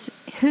 Yes.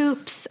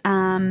 Hoops.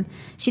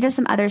 She does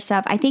some other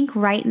stuff. I think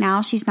right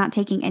now she's not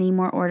taking any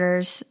more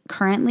orders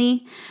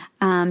currently.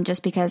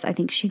 Just because I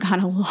think she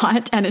got a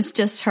lot and it's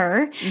just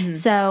her. Mm-hmm.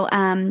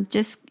 So,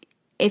 just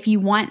if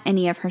you want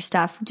any of her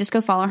stuff, just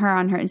go follow her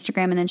on her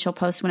Instagram and then she'll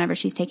post whenever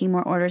she's taking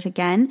more orders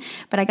again.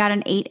 But I got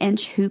an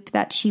 8-inch hoop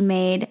that she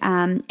made,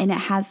 and it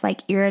has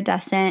like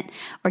iridescent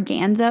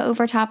organza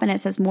over top and it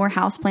says more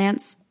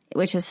houseplants,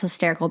 which is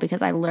hysterical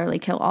because I literally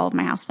kill all of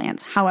my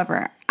houseplants.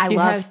 However, I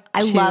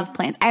love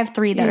plants. I have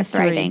 3 that are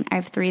thriving. I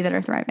have 3 that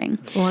are thriving.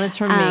 One is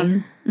from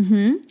me.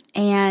 Mm-hmm.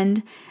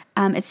 And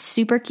it's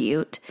super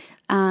cute.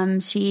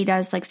 She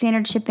does like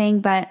standard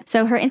shipping, but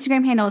so her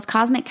Instagram handle is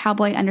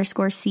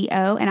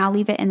cosmiccowboy_CO, and I'll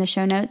leave it in the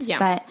show notes. Yeah.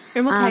 But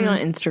and we'll tag it on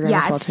Instagram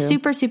as well it's too.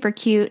 super, super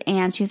cute.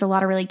 And she has a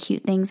lot of really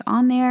cute things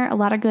on there, a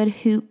lot of good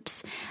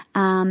hoops.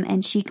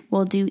 And she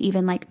will do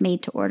even like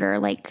made to order,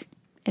 like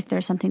if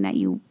there's something that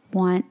you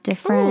want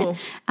different.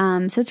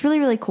 So it's really,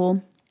 really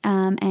cool.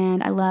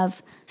 And I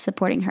love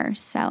supporting her.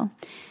 So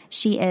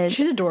she's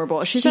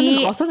adorable. She's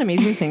also an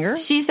amazing singer.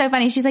 She's so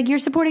funny. She's like, you're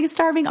supporting a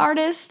starving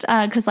artist.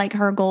 Cause like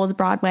her goal is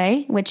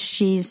Broadway, which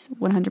she's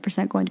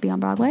 100% going to be on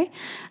Broadway.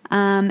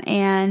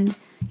 And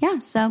yeah,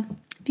 so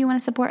if you want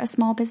to support a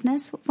small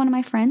business with one of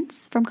my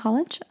friends from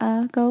college,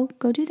 go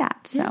do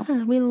that. So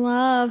we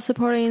love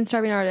supporting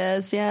starving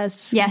artists.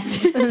 Yes.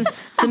 It's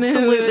a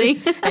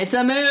mood. It's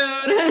a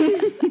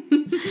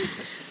mood.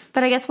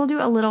 But I guess we'll do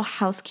a little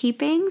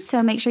housekeeping.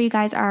 So make sure you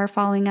guys are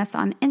following us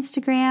on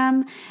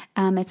Instagram.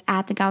 It's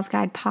at The Gals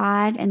Guide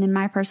Pod. And then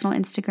my personal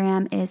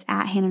Instagram is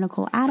at Hannah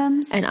Nicole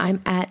Adams. And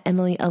I'm at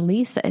Emily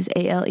Elise. That is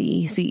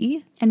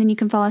ALECE. And then you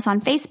can follow us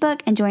on Facebook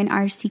and join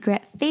our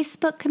secret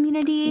Facebook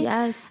community.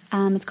 Yes.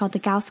 It's called The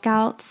Gal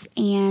Scouts.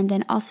 And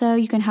then also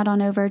you can head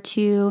on over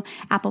to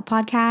Apple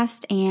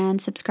Podcast and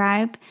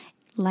subscribe,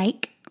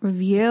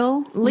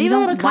 review, leave a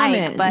little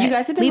comment. But you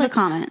guys have been leave a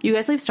comment. You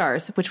guys leave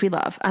stars, which we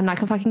love. I'm not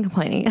fucking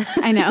complaining.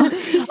 I know.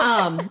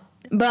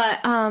 But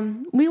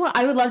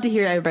I would love to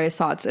hear everybody's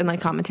thoughts and like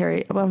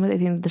commentary about what they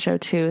think of the show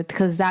too,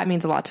 because that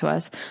means a lot to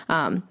us.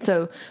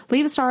 So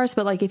leave stars,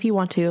 but like if you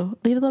want to,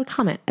 leave a little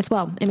comment as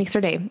well. It makes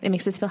our day. It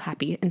makes us feel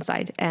happy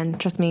inside. And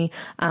trust me,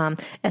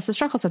 it's a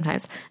struggle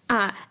sometimes.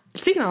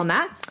 Speaking on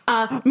that,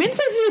 Romanticize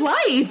your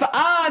life.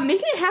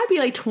 Making it happy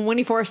like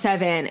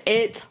 24/7.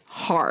 It's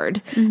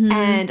hard. Mm-hmm.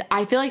 And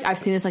I feel like I've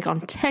seen this like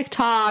on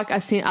TikTok.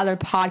 I've seen other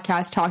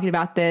podcasts talking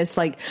about this.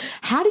 Like,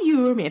 how do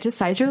you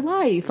romanticize your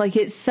life? Like,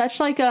 it's such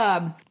like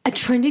a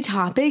trendy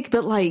topic,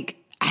 but like,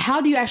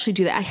 how do you actually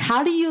do that? Like,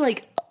 how do you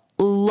like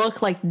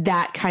look like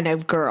that kind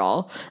of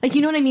girl? Like,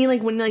 you know what I mean?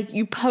 Like when like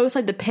you post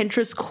like the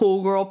Pinterest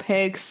cool girl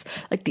pics,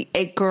 like the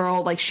it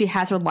girl, like she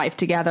has her life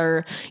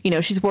together, you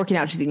know, she's working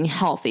out, she's eating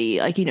healthy,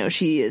 like, you know,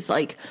 she is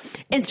like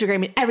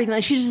Instagramming everything,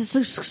 like she just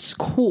looks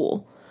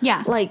cool.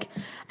 Yeah. Like,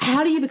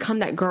 how do you become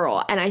that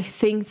girl? And I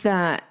think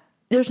that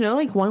there's no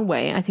like one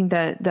way. I think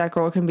that that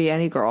girl can be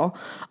any girl.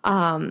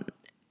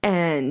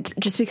 And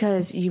just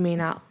because you may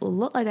not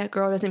look like that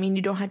girl doesn't mean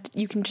you don't have to,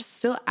 you can just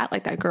still act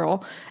like that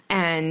girl.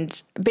 And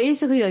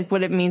basically like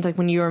what it means, like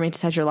when you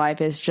romanticize your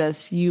life is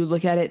just, you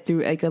look at it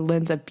through like a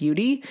lens of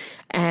beauty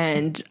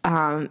and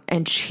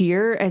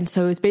cheer. And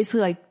so it's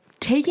basically like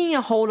taking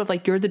a hold of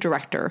like, you're the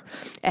director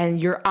and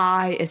your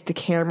eye is the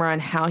camera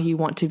and how you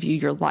want to view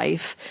your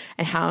life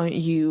and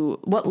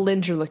what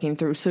lens you're looking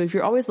through. So if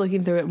you're always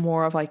looking through it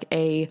more of like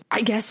a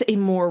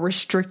more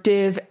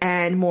restrictive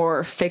and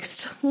more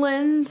fixed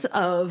lens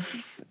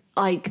of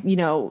like, you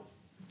know,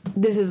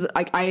 this is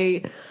like,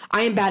 I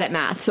am bad at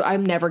math, so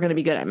I'm never going to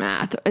be good at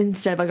math,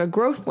 instead of like a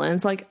growth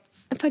lens, like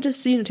if I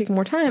just, you know, take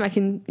more time, I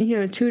can, you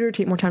know, tutor,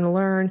 take more time to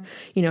learn,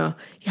 you know,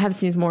 you have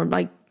seen more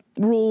like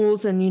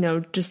rules and, you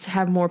know, just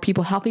have more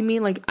people helping me,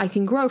 like I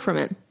can grow from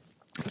it.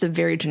 It's a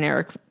very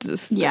generic,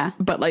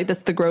 but like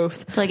that's the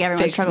growth. I feel like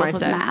everyone struggles mindset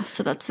with math,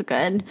 so that's a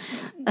good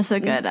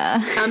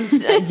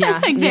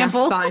Yeah,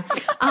 example. fine.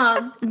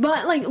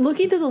 But like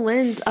looking through the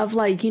lens of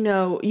like, you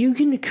know, you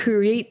can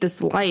create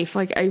this life.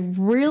 Like I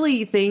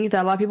really think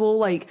that a lot of people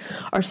like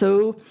are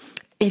so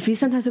iffy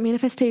sometimes with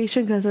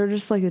manifestation because they're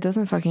just like, it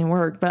doesn't fucking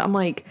work. But I'm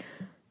like,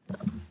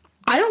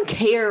 I don't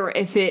care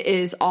if it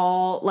is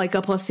all like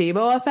a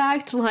placebo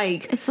effect.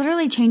 Like, it's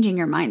literally changing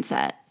your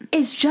mindset.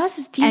 It's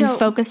just,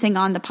 focusing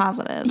on the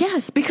positives.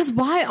 Yes, because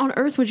why on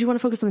earth would you want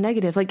to focus on the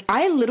negative? Like,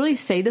 I literally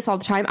say this all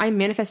the time. I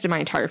manifested my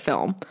entire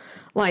film.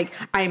 Like,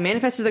 I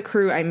manifested the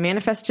crew. I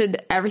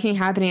manifested everything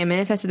happening. I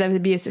manifested that it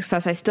would be a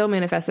success. I still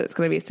manifested it's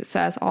going to be a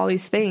success. All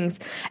these things.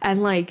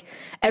 And, like,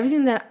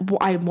 everything that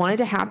I wanted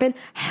to happen,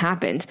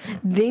 happened.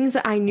 Things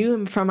that I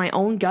knew from my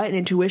own gut and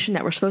intuition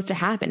that were supposed to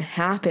happen,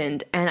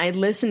 happened. And I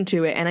listened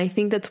to it. And I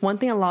think that's one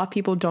thing a lot of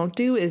people don't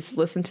do is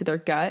listen to their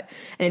gut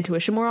and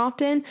intuition more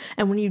often.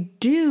 And when you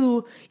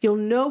do, you'll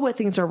know what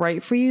things are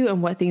right for you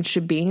and what things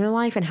should be in your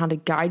life and how to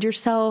guide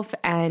yourself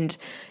and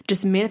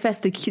just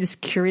manifest this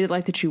curated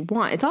life that you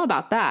want. It's all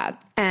about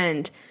that.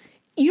 And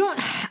you don't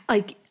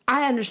like,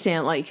 I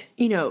understand, like,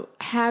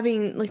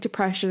 having like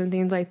depression and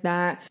things like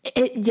that.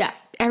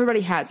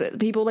 Everybody has it.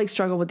 People like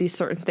struggle with these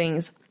certain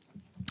things,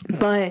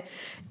 but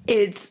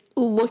it's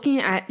looking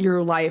at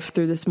your life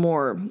through this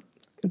more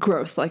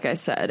growth, like I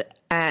said,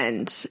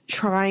 and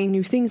trying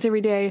new things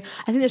every day.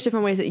 I think there's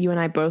different ways that you and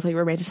I both like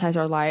romanticize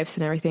our lives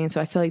and everything.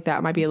 So I feel like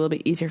that might be a little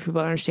bit easier for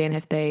people to understand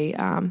if they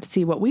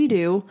see what we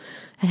do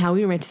and how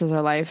we romanticize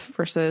our life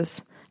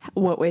versus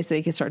what ways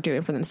they can start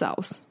doing for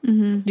themselves.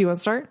 Mm-hmm. Do you want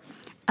to start?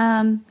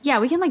 Yeah,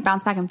 we can like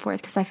bounce back and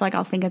forth because I feel like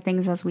I'll think of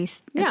things as we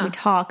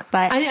talk.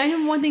 But I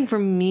know one thing for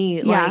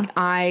me, like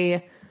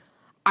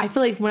I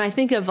feel like when I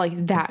think of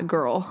like that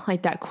girl,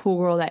 like that cool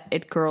girl, that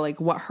it girl,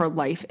 like what her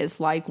life is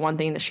like, one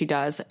thing that she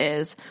does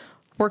is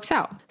works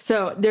out.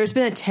 So there's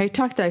been a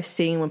TikTok that I've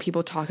seen when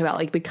people talk about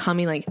like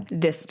becoming like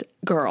this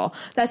girl.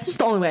 That's just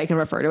the only way I can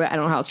refer to it. I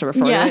don't know how else to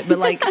refer to it, but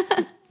like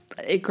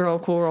it girl,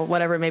 cool girl,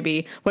 whatever it may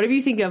be. Whatever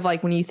you think of,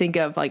 like when you think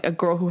of like a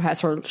girl who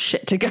has her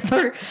shit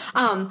together,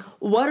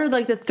 what are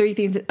like the three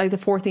things, like the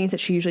four things that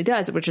she usually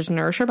does, which is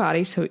nourish her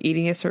body. So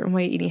eating a certain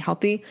way, eating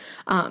healthy,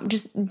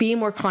 just being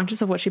more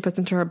conscious of what she puts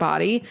into her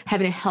body,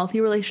 having a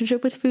healthy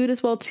relationship with food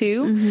as well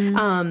too.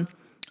 Mm-hmm.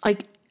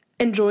 Like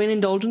enjoying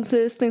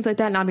indulgences, things like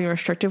that, not being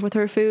restrictive with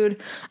her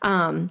food.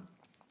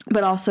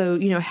 But also,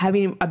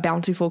 having a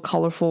bountiful,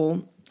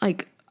 colorful,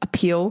 like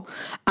appeal,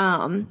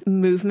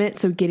 movement.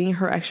 So getting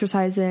her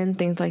exercise in,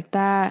 things like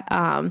that.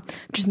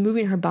 Just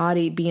moving her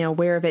body, being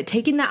aware of it,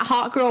 taking that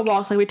hot girl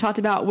walk like we talked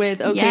about with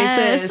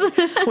Sis,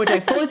 which I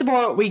fully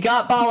support. We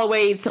got ball of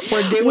weights.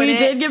 We're doing it. We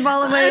did get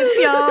ball of weights,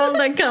 y'all.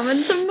 They're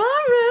coming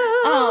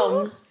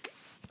tomorrow.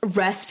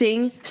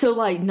 Resting. So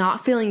like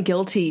not feeling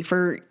guilty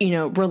for,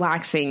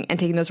 relaxing and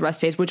taking those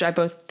rest days, which I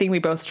think we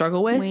both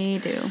struggle with. We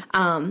do.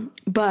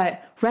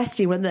 But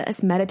resting, whether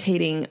that's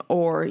meditating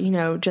or,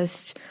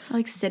 just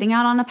like sitting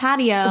out on a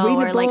patio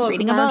or like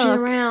reading a book.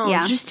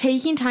 Around, just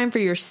taking time for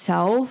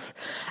yourself.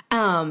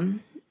 And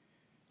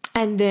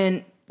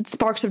then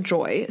sparks of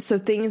joy. So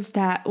things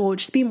that will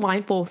just be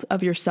mindful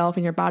of yourself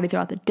and your body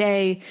throughout the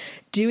day,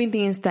 doing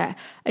things that,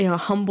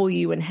 humble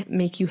you and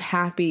make you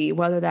happy,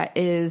 whether that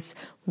is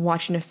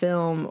watching a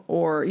film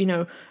or,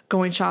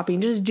 going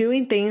shopping, just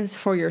doing things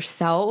for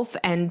yourself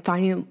and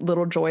finding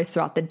little joys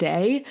throughout the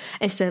day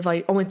instead of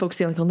like only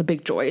focusing like on the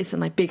big joys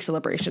and like big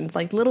celebrations,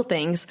 like little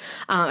things.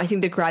 I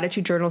think the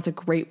gratitude journal is a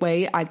great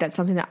way. That's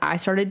something that I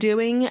started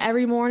doing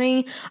every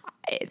morning.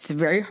 It's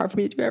very hard for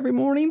me to do every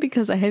morning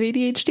because I have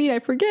ADHD and I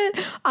forget.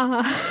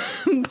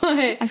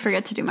 But I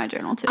forget to do my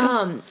journal too.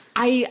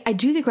 I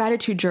do the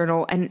gratitude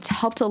journal and it's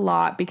helped a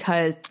lot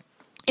because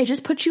it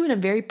just puts you in a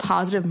very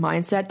positive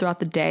mindset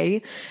throughout the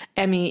day.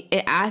 I mean,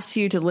 it asks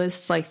you to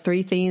list like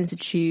 3 things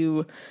that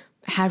you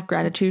have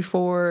gratitude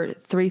for,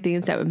 3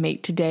 things that would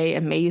make today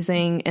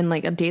amazing, and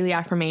like a daily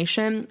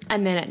affirmation.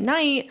 And then at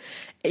night,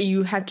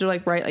 you have to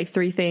like write like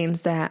 3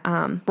 things that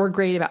were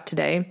great about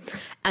today.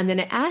 And then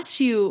it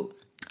asks you,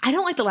 I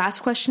don't like the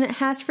last question it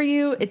has for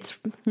you. It's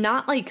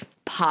not like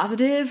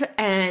positive.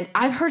 And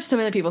I've heard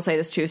some other people say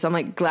this too. So I'm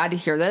like glad to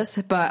hear this.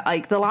 But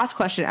like the last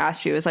question it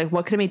asks you is like,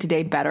 what could have made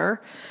today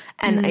better?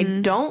 And I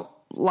don't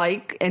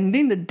like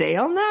ending the day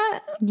on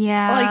that.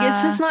 Yeah. Like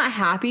it's just not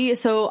happy.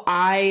 So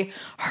I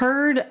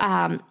heard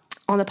on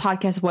the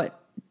podcast,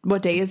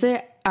 what day is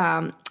it?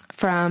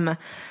 From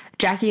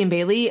Jackie and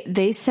Bailey.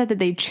 They said that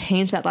they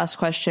changed that last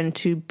question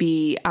to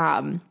be,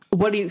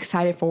 what are you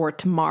excited for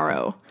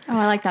tomorrow? Oh,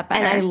 I like that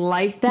better. And I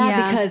like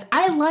that because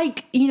I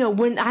like,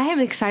 when I am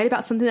excited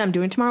about something that I'm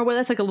doing tomorrow, whether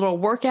that's like a little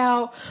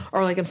workout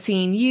or like I'm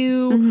seeing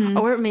you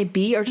or whatever it may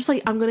be, or just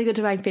like I'm going to go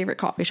to my favorite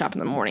coffee shop in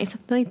the morning,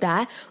 something like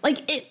that.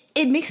 Like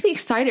it makes me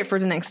excited for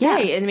the next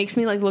day and it makes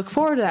me like look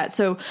forward to that.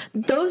 So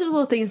those are the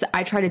little things that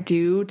I try to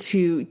do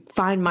to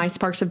find my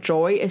sparks of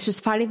joy. It's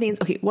just finding things.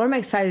 Okay, what am I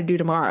excited to do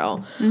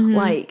tomorrow?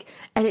 Like,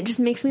 and it just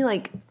makes me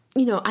like,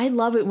 I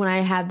love it when I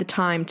have the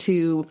time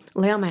to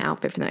lay on my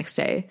outfit for the next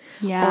day.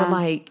 Yeah. Or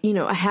like,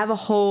 I have a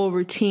whole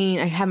routine.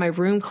 I have my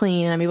room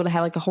clean and I'm able to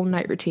have like a whole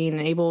night routine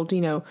and able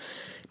to,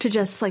 to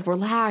just like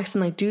relax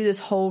and like do this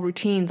whole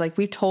routines. Like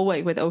we told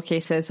like with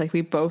Sis, like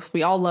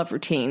we all love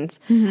routines.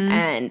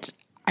 And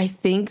I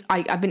think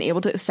I've been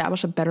able to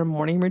establish a better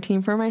morning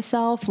routine for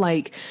myself,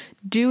 like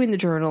doing the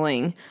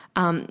journaling,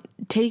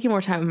 taking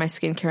more time with my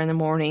skincare in the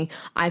morning.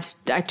 I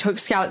took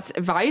Scout's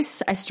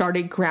advice. I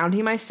started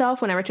grounding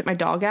myself whenever I took my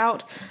dog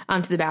out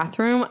to the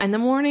bathroom in the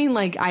morning.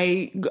 Like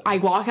I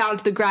walk out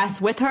into the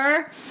grass with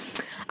her.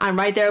 I'm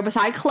right there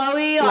beside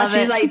Chloe while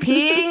she's like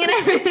peeing and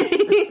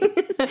everything.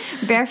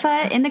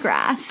 Barefoot in the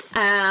grass.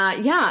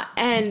 Yeah.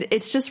 And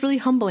it's just really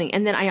humbling.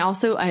 And then I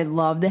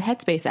love the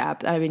Headspace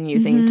app that I've been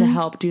using to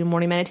help do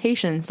morning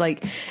meditations.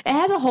 Like it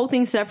has a whole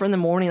thing set up for in the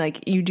morning.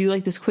 Like you do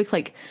like this quick,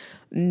 like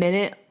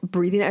minute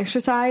breathing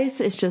exercise.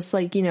 It's just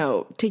like,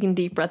 taking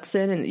deep breaths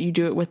in, and you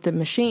do it with the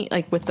machine,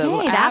 like with the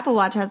the Apple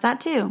Watch has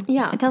that too.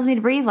 Yeah. It tells me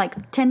to breathe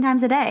like 10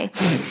 times a day.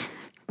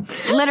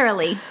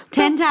 Literally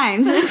 10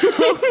 times.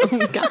 Oh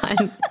my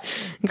God,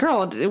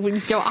 girl,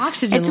 your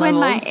oxygen it's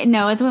levels.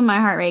 It's when my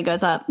heart rate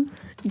goes up,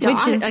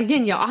 which is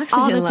again your oxygen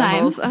all the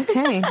levels. time.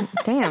 Okay,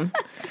 damn.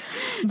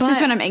 But just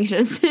when I'm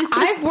anxious.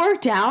 I've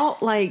worked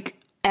out like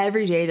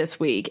every day this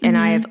week, and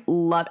I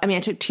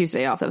took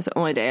Tuesday off. That was the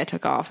only day I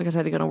took off because I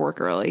had to go to work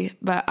early.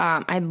 But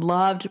I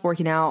loved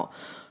working out.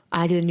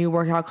 I did a new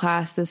workout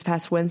class this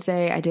past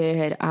Wednesday. I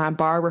did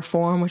bar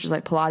reform, which is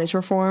like Pilates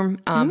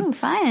reform. Ooh,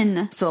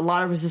 fun. So a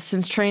lot of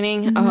resistance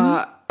training.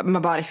 My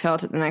body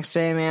felt it the next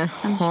day, man.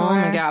 I'm sure. Oh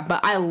my God.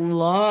 But I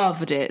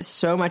loved it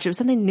so much. It was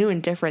something new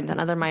and different than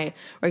other my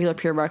regular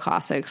Pure Barre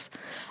classics.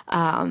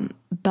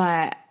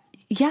 But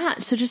yeah,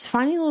 so just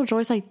finding little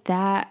joys like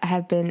that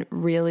have been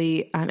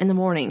really, in the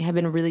morning, have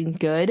been really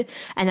good.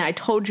 And I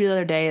told you the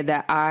other day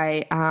that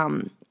I,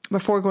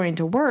 before going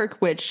to work,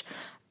 which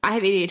I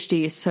have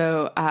ADHD,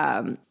 so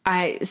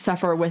I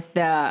suffer with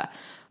the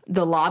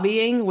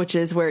lobbying, which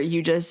is where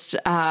you just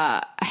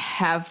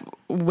have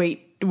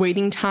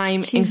waiting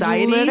time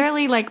anxiety.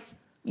 Literally, like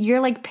you're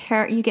like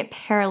you get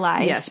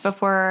paralyzed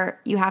before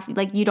you have,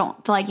 like, you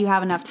don't feel like you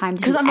have enough time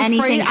to do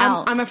anything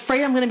else. I'm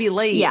afraid I'm going to be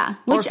late. Yeah,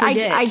 which I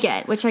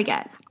get.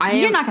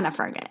 You're not going to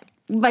forget.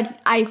 But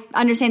I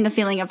understand the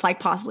feeling of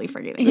like possibly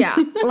forgetting. Yeah.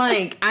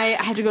 Like I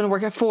have to go to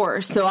work at 4,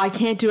 so I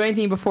can't do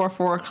anything before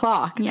 4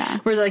 o'clock. Yeah.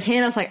 Whereas like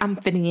Hannah's like, I'm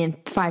fitting in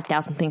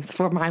 5,000 things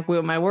for my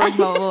work,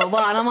 blah, blah, blah,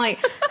 blah. And I'm like,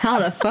 how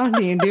the fuck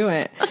do you do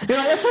it? You're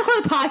like, let's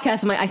record the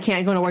podcast. I'm like, I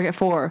can't go to work at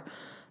 4.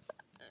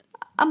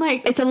 I'm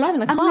like, it's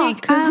 11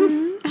 o'clock.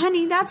 I'm like,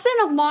 honey, that's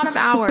in a lot a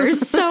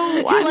hours.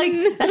 So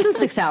like, that's in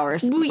 6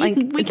 hours. We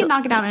can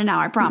knock it out in an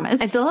hour, I promise.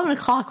 It's 11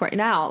 o'clock right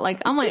now.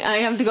 Like, I'm like, I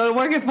have to go to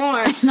work at 4.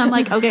 And I'm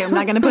like, okay, I'm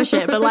not going to push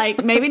it, but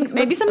like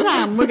maybe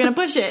sometime we're going to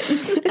push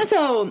it.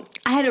 So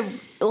I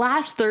had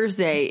last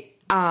Thursday,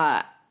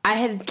 I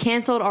had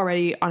canceled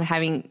already on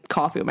having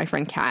coffee with my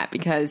friend Kat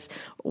because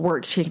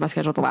work changed my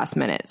schedule at the last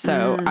minute.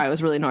 So I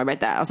was really annoyed by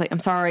that. I was like, I'm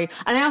sorry.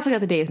 And I also got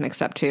the days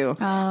mixed up too.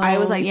 I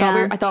was like,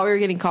 I thought we were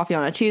getting coffee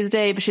on a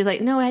Tuesday, but she's like,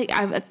 no,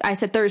 I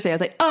said Thursday. I was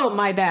like, oh,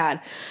 my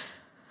bad.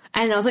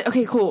 And I was like,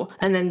 okay, cool.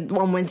 And then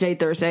on Wednesday,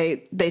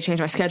 Thursday, they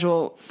changed my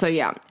schedule. So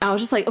yeah, I was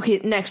just like,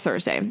 okay, next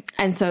Thursday.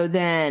 And so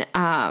then,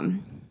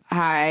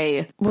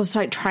 I was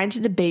like trying to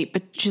debate,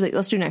 but she's like,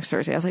 let's do next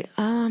Thursday. I was like,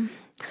 I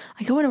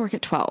go into work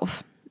at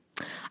 12.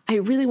 I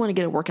really want to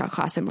get a workout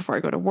class in before I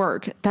go to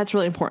work. That's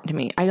really important to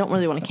me. I don't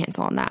really want to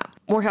cancel on that.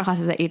 Workout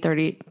class is at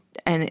 8:30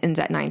 and ends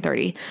at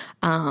 9:30.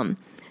 And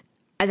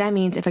that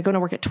means if I go to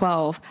work at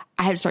 12,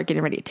 I have to start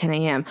getting ready at 10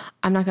 a.m.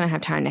 I'm not going to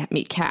have time to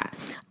meet Kat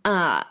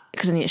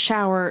because I need a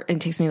shower. And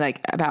it takes me like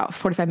about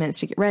 45 minutes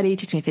to get ready. It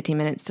takes me 15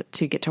 minutes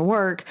to get to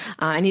work.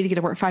 I need to get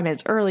to work 5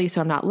 minutes early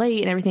so I'm not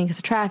late and everything because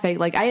of traffic.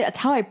 Like that's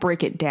how I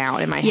break it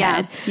down in my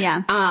head.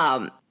 Yeah.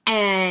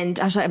 And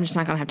I was like, I'm just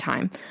not going to have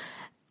time.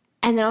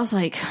 And then I was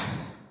like,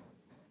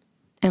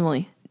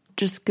 Emily,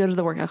 just go to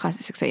the workout class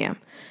at 6 a.m.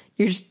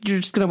 You're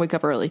just going to wake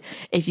up early.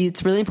 If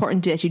it's really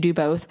important that you do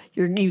both,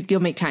 you'll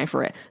make time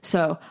for it.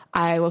 So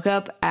I woke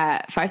up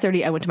at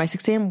 5:30. I went to my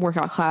 6 a.m.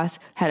 workout class,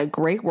 had a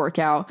great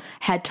workout,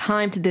 had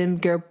time to then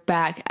go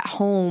back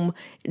home,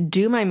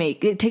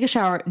 take a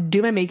shower,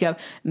 do my makeup,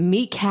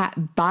 meet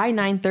Kat by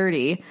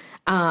 9:30.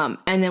 And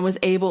then was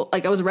able,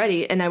 like I was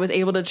ready and I was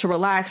able to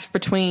relax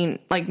between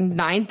like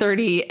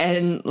 9:30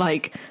 and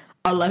like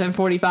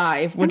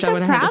 11:45, which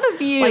I'm so proud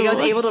of you. Like I was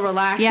able to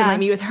relax and like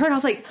meet with her, and I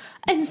was like,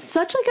 in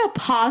such like a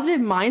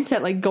positive mindset,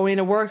 like going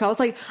into work. I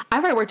was like, I've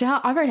already worked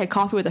out. I've already had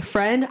coffee with a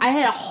friend. I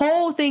had a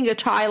whole thing of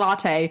chai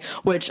latte,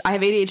 which I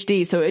have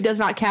ADHD, so it does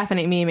not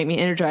caffeinate me and make me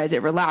energized.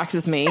 It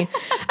relaxes me, and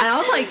I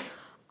was like,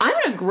 I'm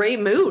in a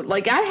great mood.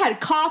 Like, I had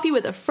coffee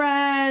with a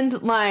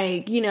friend.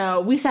 Like,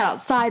 we sat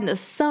outside in the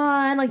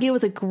sun. Like, it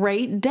was a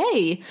great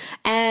day.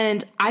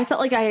 And I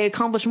felt like I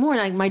accomplished more.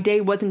 And, like, my day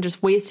wasn't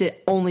just wasted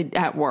only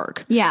at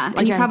work. Yeah. Like,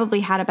 and you probably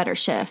had a better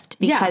shift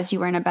because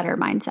you were in a better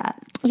mindset.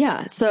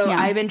 Yeah, so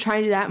I've been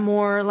trying to do that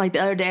more. Like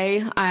the other day,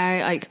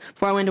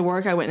 before I went to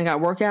work, I went and got a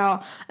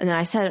workout, and then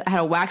I said I had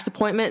a wax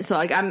appointment. So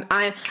like I'm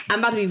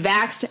about to be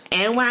vaxxed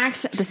and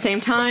waxed at the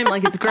same time.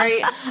 Like it's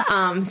great,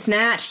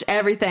 snatched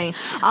everything,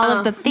 all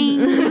of the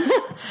things.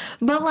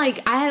 But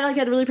like I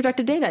had a really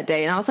productive day that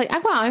day, and I was like,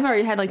 wow, I've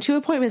already had like 2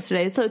 appointments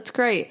today, so it's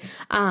great.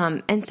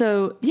 And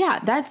so yeah,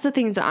 that's the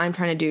things that I'm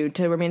trying to do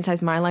to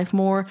romanticize my life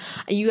more.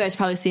 You guys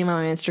probably see them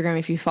on my Instagram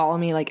if you follow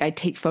me. Like I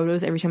take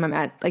photos every time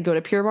I go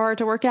to Pure Barre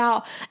to work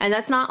out. And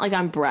that's not like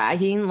I'm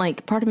bragging.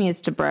 Like part of me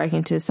is to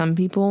bragging to some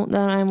people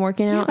that I'm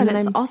working out. But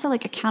it's also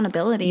like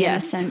accountability in a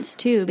sense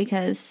too,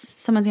 because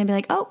someone's going to be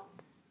like, oh,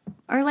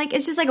 or like,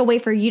 it's just like a way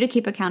for you to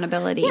keep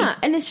accountability. Yeah.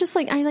 And it's just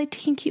like, I like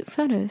taking cute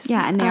photos.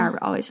 Yeah. And they are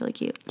always really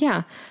cute.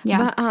 Yeah.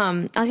 Yeah. But,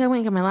 like I went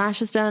and got my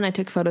lashes done. I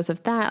took photos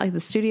of that, like the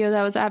studio that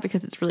I was at,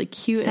 because it's really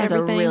cute. That's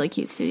a really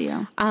cute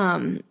studio.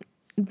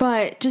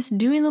 But just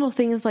doing little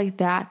things like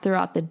that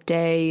throughout the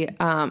day.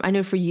 I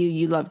know for you,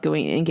 you love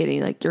going and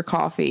getting like your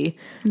coffee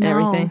and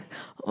everything.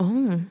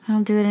 Oh, I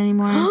don't do it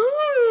anymore.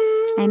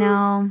 I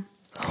know.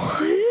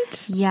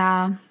 What?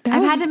 Yeah.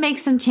 I've had to make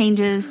some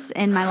changes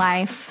in my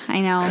life. I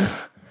know.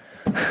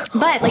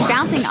 But like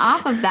bouncing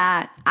off of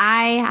that,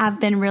 I have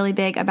been really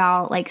big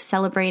about like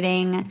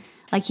celebrating,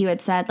 like you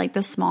had said, like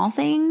the small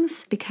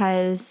things,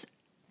 because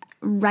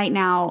right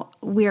now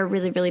we're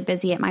really, really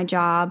busy at my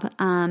job.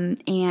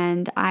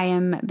 And I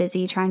am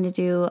busy trying to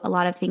do a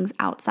lot of things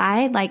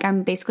outside. Like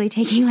I'm basically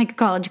taking like a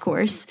college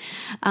course.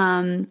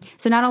 So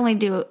not only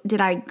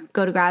did I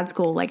go to grad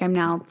school, like I'm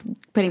now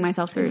putting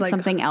myself through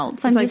something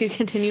else. It's like a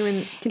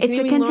continuing it's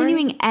a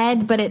continuing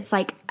ed, but it's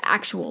like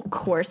actual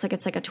course. Like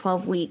it's like a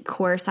 12-week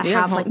course. I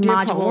have like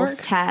modules,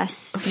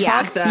 tests.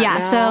 Fuck that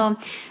now.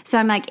 So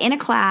I'm like in a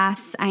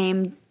class. I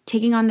am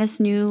taking on this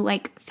new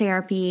like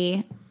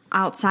therapy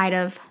outside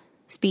of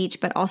speech,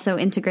 but also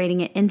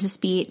integrating it into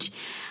speech.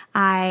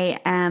 I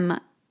am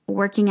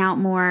working out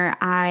more.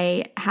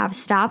 I have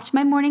stopped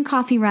my morning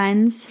coffee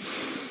runs.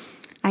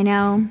 I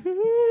know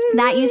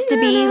that used to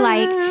be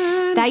like,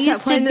 that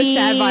used to be,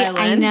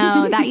 I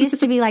know that used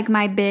to be like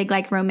my big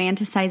like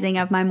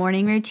romanticizing of my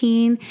morning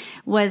routine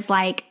was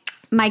like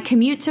my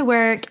commute to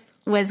work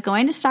was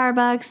going to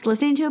Starbucks,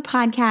 listening to a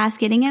podcast,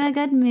 getting in a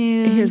good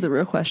mood. Here's the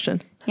real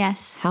question.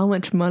 Yes. How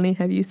much money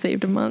have you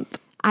saved a month?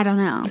 I don't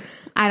know.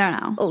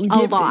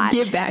 A lot.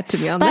 Get back to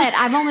me on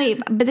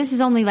that. But this is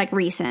only like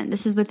recent.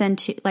 This is within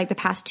the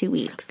past 2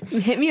 weeks.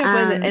 Hit me up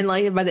by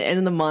the end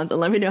of the month and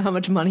let me know how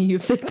much money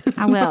you've saved this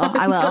month.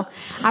 I will.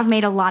 I've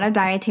made a lot of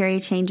dietary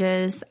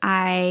changes. You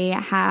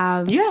had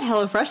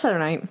HelloFresh the other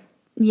night.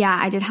 Yeah,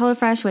 I did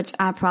HelloFresh, which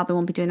I probably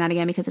won't be doing that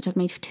again because it took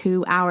me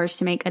 2 hours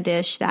to make a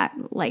dish that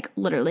like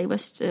literally it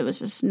was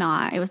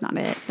not it. It was not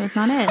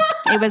it.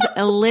 It was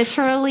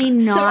literally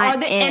not it. So are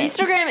the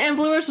Instagram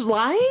influencers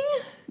lying?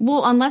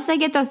 Well, unless they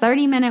get the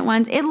 30-minute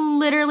ones, it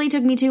literally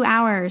took me 2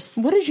 hours.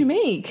 What did you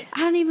make? I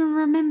don't even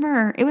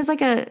remember. It was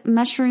like a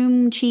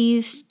mushroom,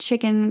 cheese,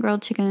 chicken,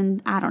 grilled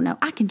chicken. I don't know.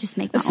 I can just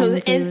make my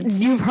own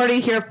foods. You've heard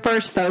it here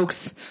first,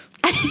 folks.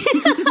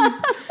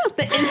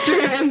 The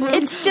Instagram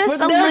influence. It's just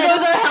there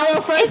goes our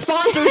HelloFresh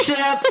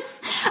sponsorship.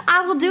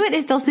 I will do it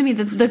if they'll send me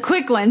the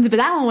quick ones, but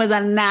that one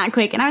wasn't that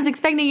quick, and I was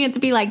expecting it to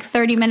be like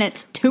 30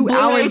 minutes, 2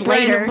 hours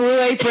later. Blue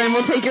Apron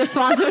will take your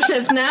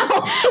sponsorships now.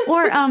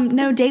 Or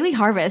no, Daily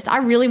Harvest. I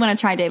really want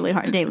to try Daily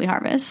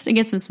Harvest and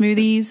get some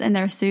smoothies and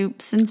their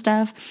soups and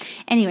stuff.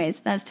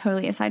 Anyways, that's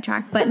totally a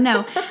sidetrack, but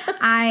no,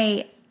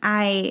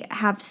 I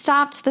have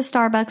stopped the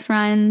Starbucks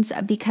runs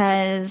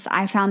because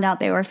I found out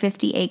there were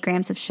 58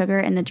 grams of sugar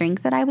in the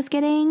drink that I was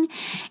getting.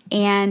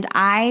 And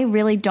I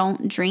really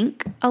don't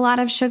drink a lot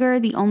of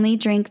sugar. The only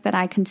drink that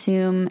I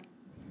consume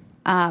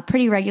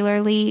pretty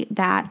regularly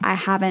that I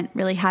haven't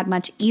really had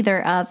much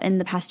either of in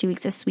the past 2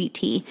 weeks is sweet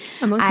tea.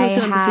 I'm looking up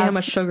to see how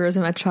much sugar is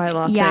in my chai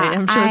latte. Yeah,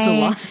 I'm sure it's a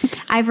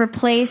lot. I've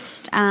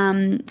replaced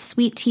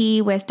sweet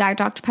tea with Diet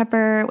Dr.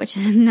 Pepper, which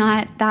is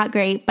not that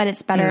great, but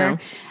it's better.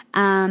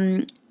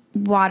 No.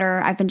 Water.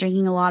 I've been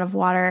drinking a lot of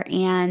water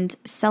and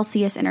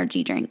Celsius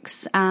energy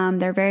drinks.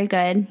 They're very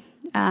good.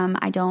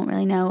 I don't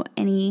really know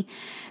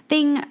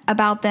anything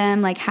about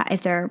them. Like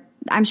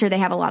I'm sure they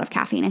have a lot of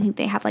caffeine. I think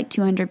they have like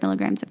 200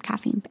 milligrams of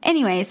caffeine. But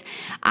anyways,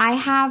 I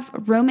have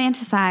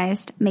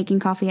romanticized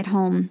making coffee at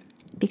home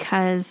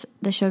because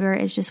the sugar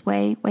is just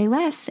way, way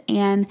less.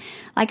 And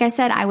like I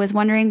said, I was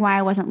wondering why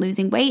I wasn't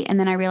losing weight. And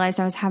then I realized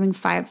I was having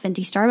 5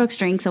 venti Starbucks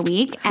drinks a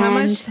week. How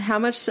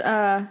much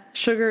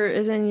sugar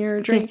is in your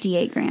drink?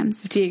 58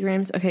 grams. 58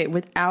 grams. Okay.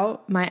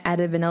 Without my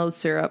added vanilla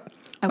syrup,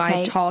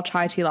 my tall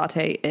chai tea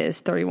latte is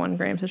 31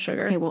 grams of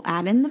sugar. Okay. We'll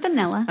add in the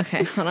vanilla.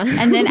 Okay. Hold on.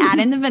 And then add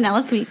in the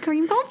vanilla sweet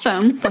cream cold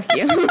foam. Fuck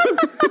you.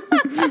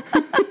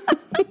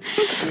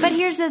 But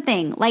here's the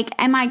thing, like,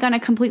 am I going to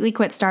completely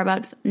quit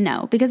Starbucks?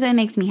 No, because it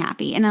makes me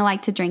happy and I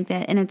like to drink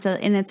it and it's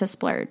a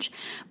splurge.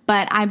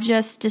 But I've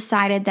just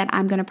decided that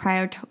I'm going to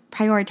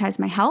prioritize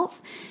my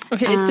health.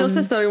 Okay, it still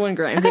says 31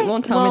 grams. Okay, it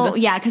won't tell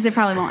me. Yeah, because it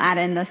probably won't add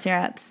in the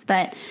syrups.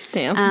 But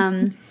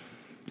damn.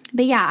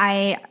 But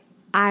yeah,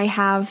 I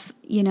have,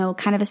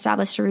 kind of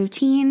established a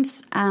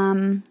routines.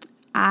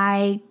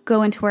 I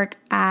go into work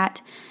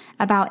at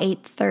about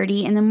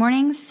 8:30 in the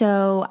morning.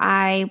 So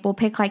I will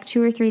pick like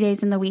 2 or 3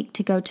 days in the week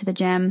to go to the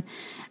gym.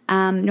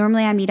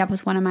 Normally I meet up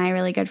with one of my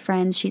really good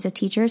friends. She's a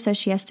teacher, so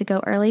she has to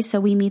go early. So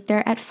we meet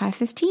there at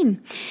 5:15.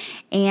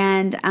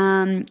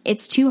 And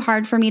it's too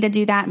hard for me to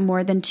do that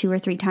more than 2 or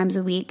 3 times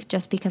a week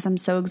just because I'm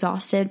so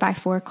exhausted by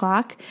 4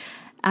 o'clock,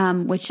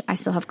 which I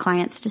still have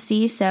clients to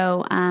see.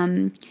 So,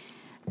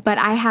 but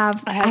I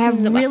have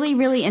really,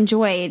 really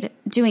enjoyed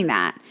doing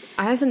that.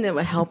 I have something that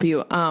would help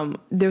you.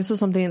 There's also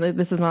something like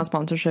this is not a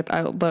sponsorship.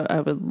 I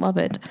would love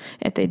it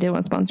if they did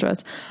want to sponsor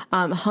us.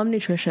 Hum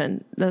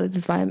Nutrition,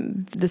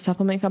 the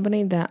supplement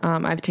company that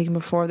I've taken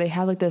before, they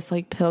have like this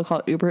like pill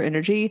called Uber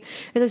Energy.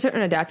 There's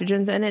certain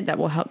adaptogens in it that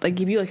will help like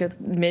give you like a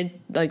mid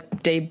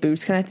like day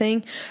boost kind of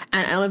thing.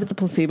 And I don't know if it's a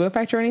placebo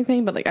effect or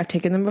anything, but like I've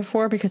taken them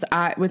before because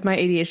with my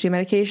ADHD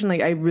medication,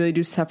 like I really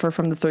do suffer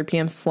from the 3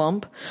 p.m.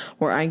 slump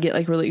where I get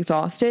like really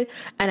exhausted.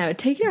 And I would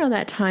take it around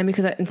that time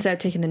because instead of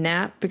taking a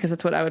nap, because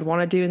that's what I would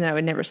want to do, and then I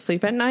would never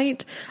sleep at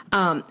night.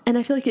 And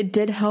I feel like it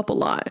did help a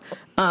lot.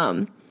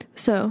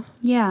 So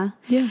yeah.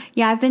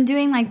 I've been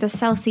doing like the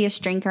Celsius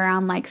drink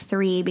around like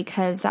 3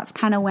 because that's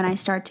kind of when I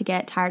start to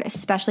get tired,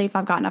 especially if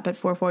I've gotten up at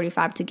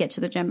 4:45 to get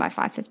to the gym by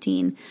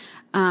 5:15.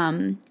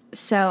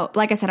 So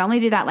like I said, I only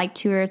do that like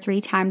 2 or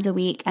 3 times a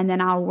week, and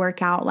then I'll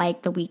work out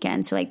like the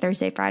weekend. So like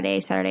Thursday, Friday,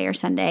 Saturday, or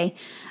Sunday.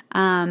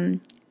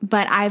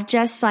 But I've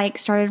just like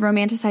started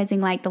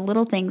romanticizing like the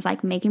little things,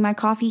 like making my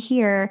coffee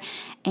here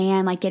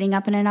and like getting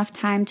up in enough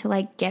time to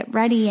like get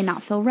ready and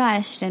not feel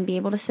rushed and be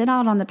able to sit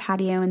out on the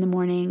patio in the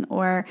morning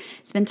or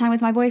spend time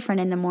with my boyfriend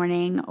in the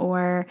morning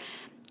or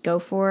go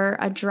for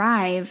a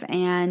drive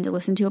and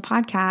listen to a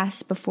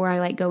podcast before I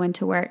like go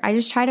into work. I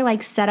just try to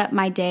like set up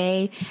my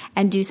day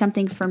and do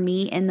something for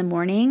me in the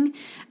morning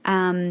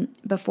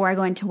before I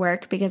go into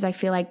work, because I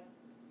feel like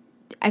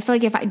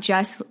if I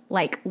just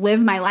like live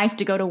my life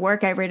to go to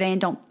work every day and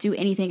don't do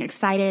anything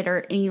excited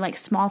or any like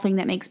small thing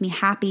that makes me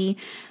happy,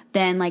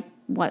 then like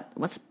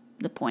what's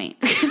the point?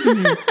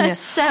 Yeah.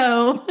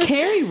 So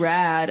Carrie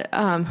Rad,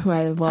 who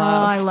I love. Oh,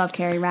 I love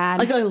Carrie Rad.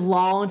 Like a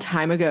long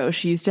time ago,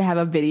 she used to have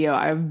a video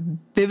I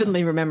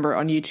vividly remember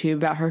on YouTube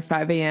about her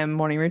 5 a.m.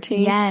 morning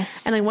routine.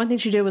 Yes. And like one thing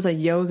she did was like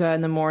yoga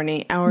in the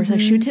morning, or like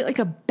she would take like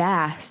a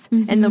bath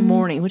in the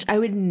morning, which I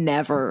would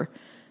never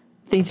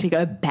think to take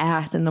a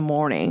bath in the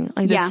morning.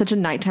 Like that's such a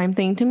nighttime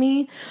thing to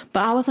me.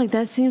 But I was like,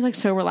 that seems like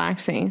so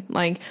relaxing.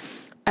 Like,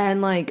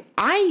 and like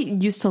I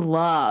used to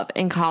love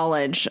in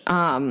college,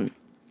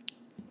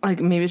 like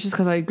maybe it's just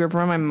because I grew up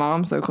around my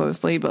mom so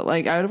closely, but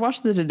like I would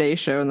watch the Today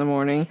Show in the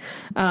morning.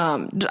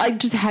 I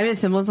just have a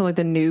semblance of like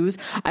the news.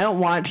 I don't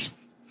watch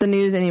the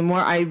news anymore.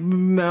 I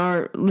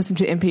more listen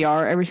to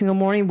NPR every single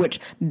morning, which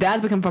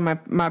that's become from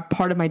my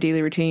part of my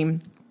daily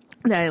routine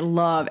that I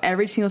love.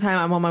 Every single time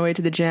I'm on my way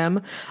to the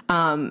gym,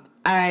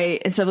 I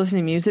instead of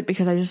listening to music,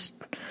 because I just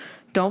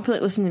don't feel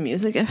like listening to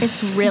music.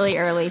 It's really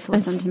early to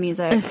listen to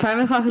music. At 5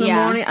 o'clock in the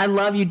morning, I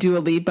love you, Dua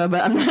Lipa,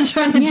 but I'm not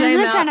trying to jam out. I'm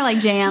not trying to like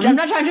jam. I'm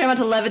not trying to jam out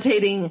to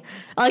Levitating.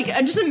 Like,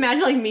 I just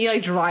imagine like me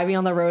like driving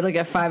on the road like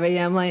at 5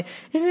 a.m. like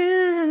at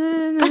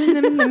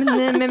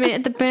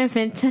the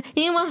perfect time.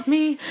 You want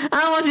me,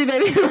 I want you,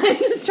 baby. Like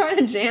just trying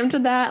to jam to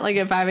that like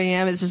at 5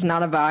 a.m. It's just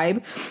not a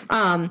vibe.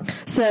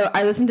 So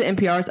I listen to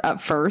NPR's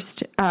Up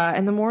First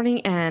in the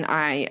morning, and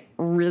I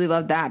really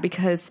love that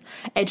because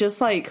it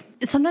just like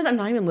sometimes I'm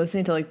not even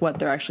listening to like what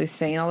they're actually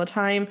saying all the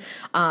time.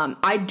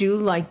 I do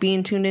like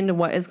being tuned into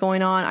what is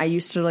going on. I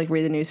used to like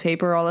read the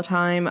newspaper all the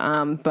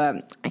time,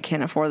 but I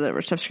can't afford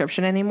the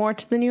subscription anymore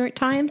to the New York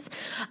Times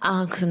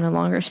because I'm no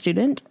longer a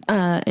student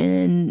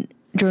in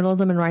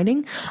journalism and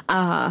writing.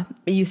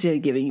 It used to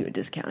give you a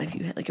discount if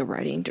you had like a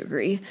writing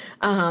degree.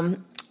 I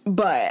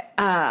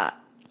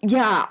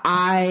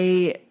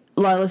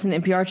listen to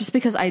NPR just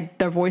because I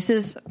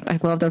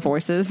love their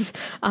voices.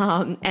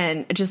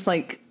 And just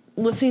like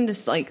listening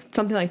to like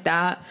something like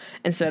that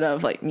instead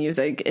of like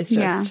music is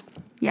just.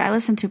 Yeah. I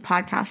listen to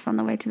podcasts on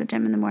the way to the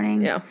gym in the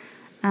morning. Yeah.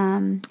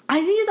 I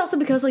think it's also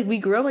because like we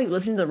grew up like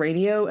listening to the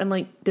radio, and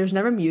like there's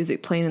never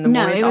music playing in the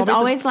morning. No, it was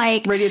always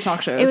like radio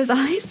talk shows. It was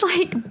always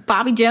like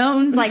Bobby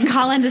Jones like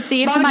calling to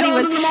see if somebody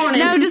was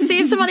to see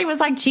if somebody was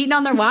like cheating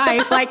on their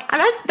wife. Like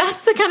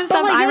that's the kind of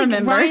stuff I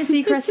remember. Ryan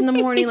Seacrest in the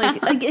morning,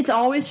 like it's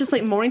always just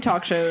like morning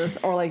talk shows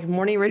or like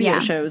morning radio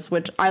shows,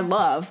 which I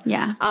love.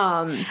 Yeah.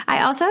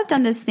 I also have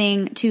done this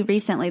thing too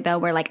recently though,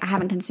 where like I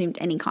haven't consumed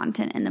any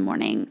content in the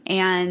morning,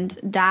 and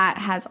that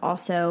has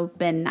also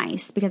been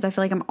nice because I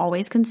feel like I'm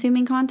always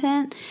consuming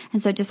content,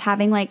 and so just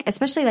having like,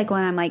 especially like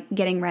when I'm like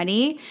getting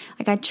ready,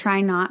 like I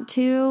try not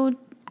to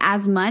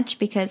as much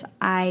because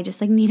I just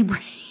like need a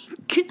break.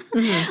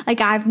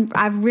 Like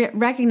I've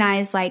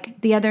recognized like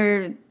the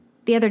other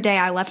day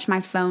I left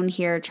my phone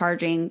here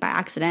charging by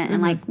accident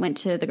and like went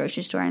to the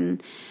grocery store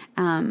and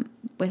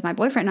with my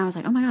boyfriend, and I was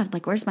like, oh my God,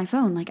 like where's my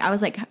phone? Like I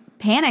was like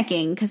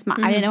panicking because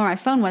I didn't know where my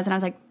phone was, and I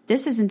was like,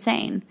 this is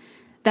insane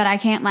that I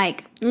can't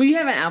like. Well, you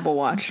have an Apple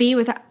Watch. Be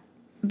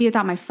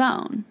without my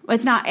phone.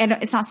 It's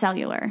not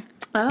cellular.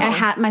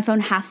 My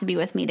phone has to be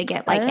with me to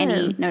get like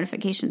any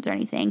notifications or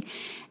anything.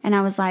 And I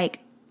was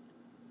like,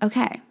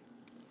 okay,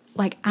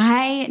 like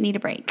I need a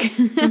break.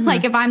 Mm-hmm.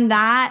 Like if I'm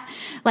that,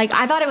 like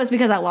I thought it was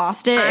because I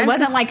lost it. It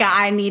wasn't like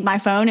I need my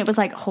phone. It was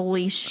like,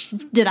 holy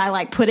did I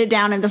like put it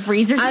down in the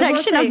freezer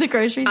section of the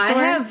grocery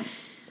store?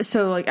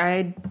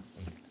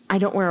 I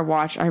don't wear a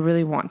watch. I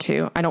really want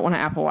to. I don't want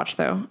an Apple Watch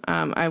though.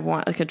 I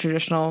want like a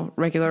traditional,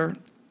 regular,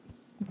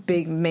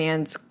 big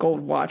man's gold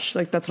watch.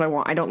 Like that's what I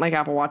want. I don't like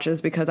Apple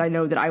Watches because I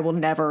know that I will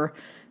never.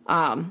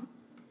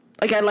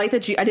 Like I like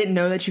that I didn't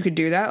know that you could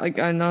do that. Like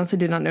I honestly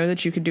did not know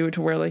that you could do it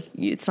to where like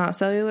it's not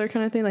cellular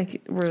kind of thing.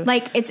 Like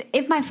it's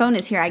if my phone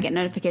is here, I get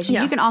notifications.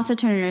 Yeah. You can also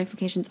turn your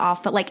notifications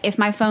off. But like if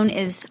my phone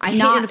is I hate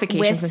not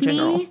notifications with in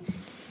general. Me,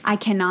 I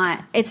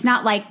cannot. It's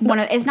not like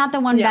it's not the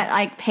one that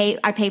I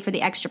pay for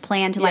the extra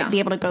plan to like be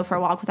able to go for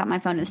a walk without my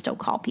phone and still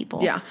call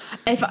people. Yeah.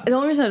 The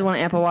only reason I'd want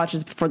an Apple Watch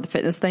is for the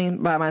fitness thing,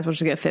 but I might as well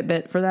just get a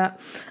Fitbit for that.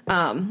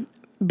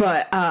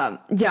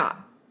 Yeah.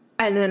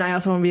 And then I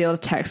also want to be able to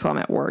text while I'm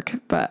at work,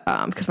 but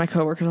because my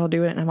coworkers all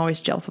do it, and I'm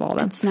always jealous of all of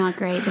them. It's not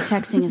great. The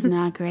texting is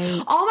not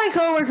great. All my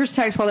coworkers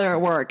text while they're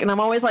at work, and I'm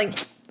always like,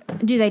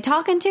 do they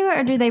talk into it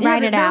or do they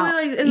write it out?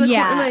 Like,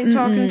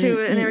 talking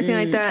to it and everything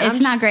like that. It's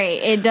not great.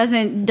 It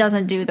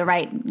doesn't do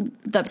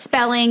the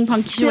spelling,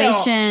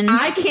 punctuation. Still,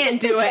 I can't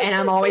do it, and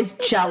I'm always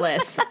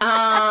jealous.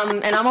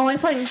 And I'm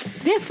always like,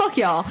 yeah, fuck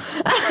y'all.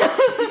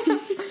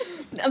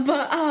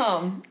 But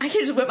I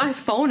can just whip my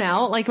phone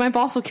out. Like my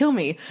boss will kill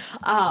me.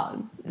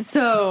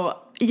 So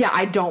yeah,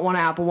 I don't want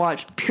an Apple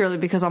Watch purely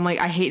because I'm like,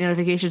 I hate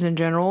notifications in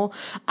general.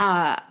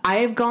 I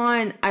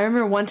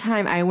remember one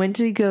time I went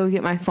to go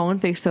get my phone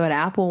fixed at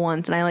Apple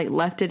once, and I like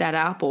left it at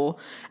Apple,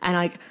 and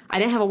like I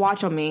didn't have a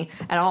watch on me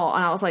at all,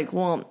 and I was like,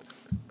 well,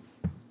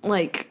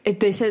 like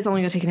they said it's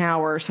only gonna take an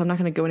hour, so I'm not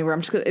gonna go anywhere.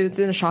 It was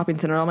in a shopping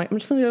center. I'm like, I'm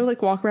just gonna go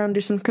like walk around and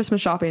do some Christmas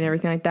shopping and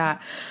everything like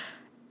that.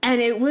 And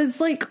it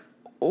was like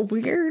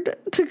weird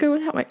to go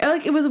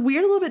without it was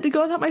weird a little bit to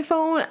go without my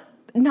phone.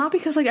 Not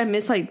because like I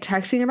miss like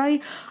texting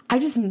everybody. I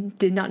just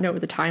did not know what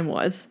the time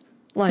was.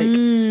 Like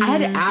I had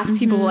to ask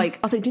people. Like I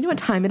was like, do you know what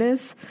time it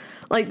is?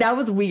 Like that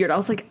was weird. I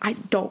was like, I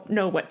don't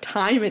know what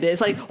time it is.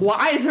 Like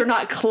why is there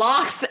not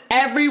clocks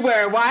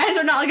everywhere? Why is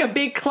there not like a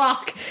big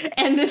clock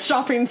in this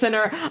shopping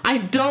center? I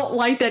don't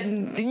like that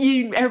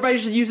everybody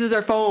just uses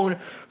their phone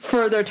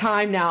for their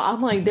time now.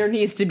 I'm like, there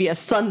needs to be a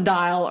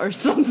sundial or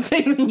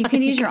something. You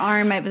can use your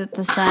arm with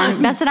the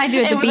sun. That's what I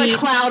do at the beach. It was a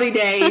cloudy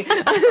day.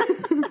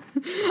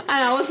 And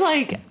I was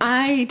like,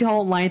 I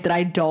don't like that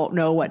I don't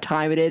know what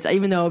time it is.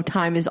 Even though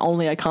time is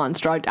only a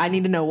construct, I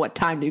need to know what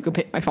time you can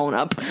pick my phone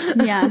up.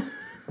 Yeah.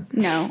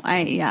 No,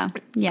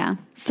 yeah.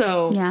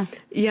 So,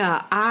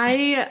 yeah,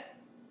 I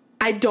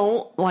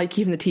don't like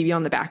keeping the TV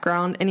on the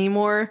background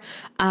anymore.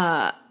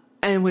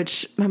 And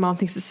which my mom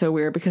thinks is so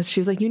weird because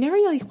she was like, you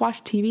never like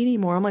watch TV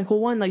anymore. I'm like, well,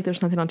 one, like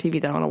there's nothing on TV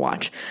that I want to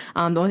watch.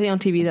 The only thing on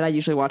TV that I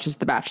usually watch is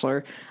The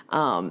Bachelor.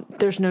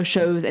 There's no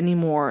shows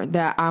anymore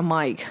that I'm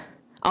like,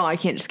 oh, I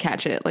can't just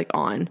catch it like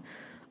on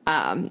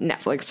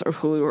Netflix or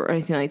Hulu or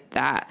anything like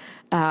that.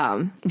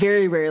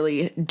 Very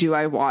rarely do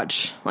I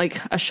watch like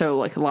a show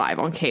like live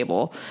on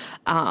cable.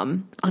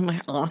 I'm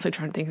like honestly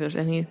trying to think if there's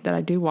any that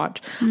I do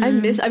watch. I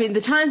mean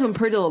the times when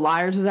Pretty Little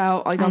Liars was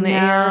out like on the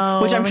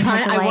air, which I'm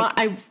trying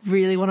I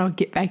really want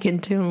to get back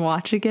into and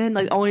watch again.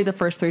 Like only the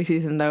first 3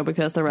 seasons though,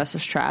 because the rest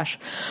is trash.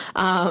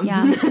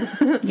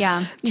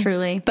 Yeah,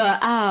 truly.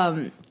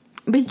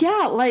 But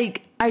yeah,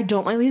 like I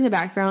don't like leaving the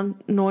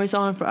background noise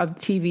on of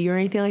TV or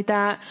anything like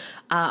that.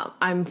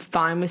 I'm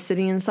fine with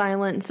sitting in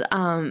silence.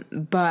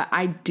 But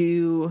I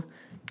do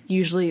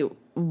usually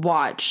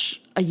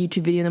watch a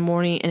YouTube video in the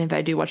morning, and if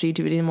I do watch a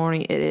YouTube video in the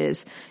morning, it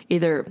is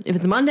either if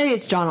it's Monday,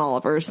 it's John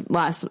Oliver's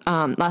last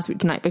week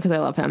tonight because I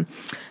love him.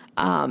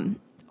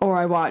 Or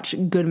I watch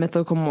Good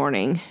Mythical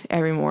Morning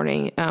every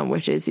morning,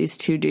 which is these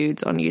 2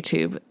 dudes on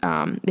YouTube.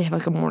 They have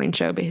like a morning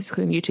show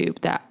basically on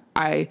YouTube that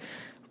I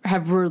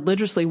have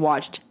religiously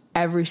watched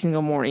every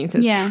single morning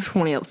since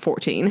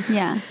 2014.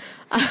 Yeah.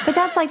 But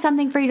that's like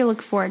something for you to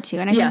look forward to.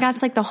 And I think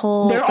that's like the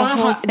whole thing.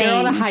 They're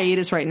on a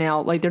hiatus right now.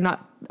 Like they're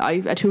not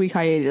a 2-week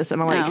hiatus.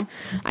 And I'm like,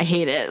 I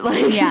hate it.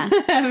 Like, I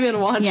haven't been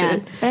watching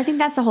it. But I think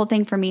that's the whole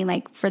thing for me,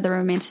 like for the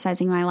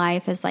romanticizing my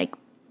life is like,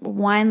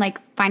 one, like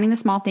finding the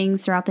small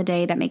things throughout the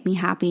day that make me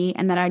happy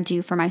and that I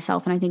do for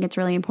myself. And I think it's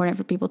really important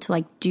for people to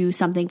like do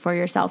something for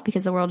yourself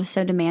because the world is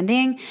so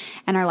demanding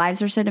and our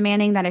lives are so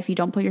demanding that if you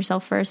don't put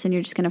yourself first, then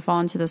you're just going to fall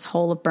into this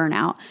hole of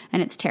burnout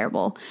and it's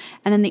terrible.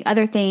 And then the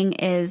other thing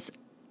is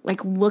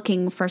like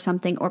looking for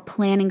something or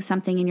planning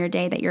something in your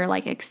day that you're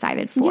like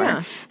excited for.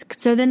 Yeah.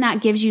 So then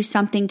that gives you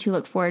something to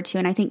look forward to.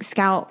 And I think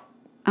Scout,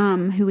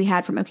 who we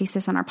had from OK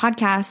Sis on our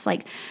podcast,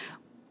 like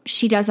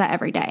she does that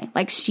every day.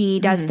 Like she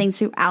does things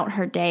throughout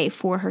her day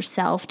for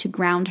herself to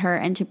ground her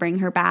and to bring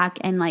her back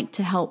and like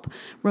to help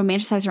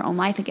romanticize her own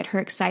life and get her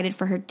excited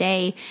for her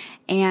day.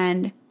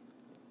 And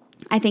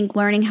I think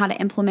learning how to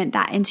implement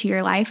that into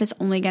your life is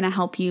only going to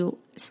help you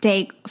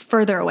stay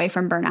further away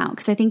from burnout.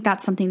 Because I think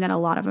that's something that a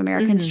lot of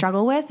Americans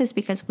struggle with, is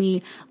because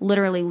we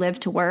literally live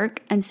to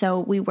work. And so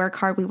we work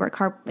hard.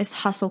 It's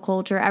hustle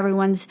culture.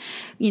 Everyone's,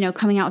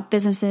 coming out with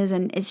businesses,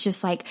 and it's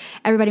just like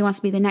everybody wants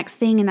to be the next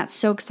thing. And that's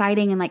so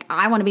exciting. And like,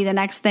 I want to be the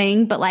next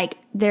thing. But like,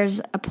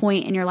 there's a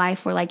point in your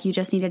life where like, you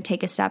just need to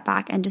take a step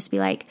back and just be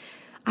like,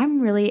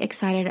 I'm really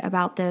excited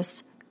about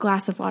this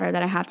glass of water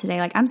that I have today.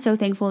 Like, I'm so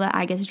thankful that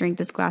I get to drink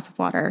this glass of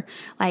water.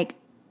 Like,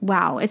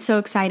 wow, it's so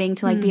exciting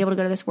to like be able to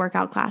go to this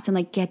workout class and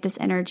like get this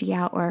energy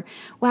out. Or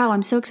wow,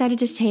 I'm so excited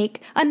to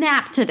take a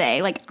nap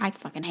today. Like, I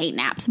fucking hate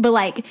naps, but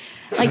like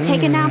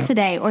take a nap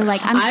today. Or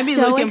like, I'd be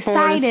so looking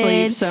excited forward to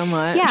sleep so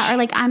much. Yeah. Or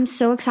like, I'm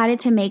so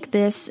excited to make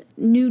this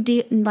new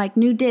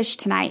dish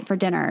tonight for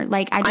dinner.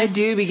 Like, I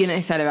do be getting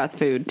excited about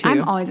food too.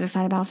 I'm always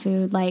excited about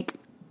food. Like,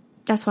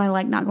 that's why I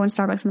like not going to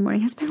Starbucks in the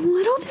morning has been a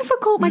little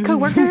difficult. My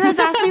coworker has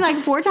asked me like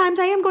 4 times,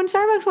 I am going to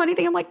Starbucks. Want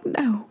anything? I'm like,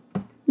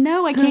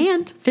 no, I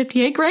can't.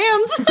 58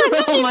 grams. I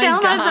just keep telling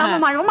myself,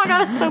 I'm like, oh my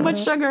God, that's so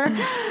much sugar.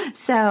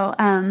 So,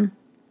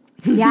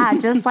 yeah,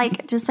 just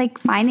like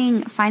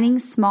finding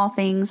small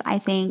things, I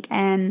think.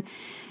 And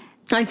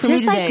like for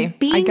just me today, like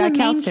being the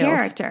main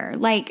character.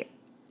 Like,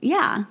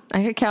 yeah.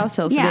 I got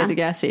cowtails today at the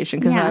gas station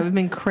because I've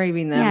been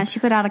craving them. Yeah, she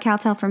put out a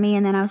cowtail for me,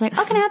 and then I was like,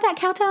 oh, can I have that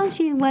cowtail? And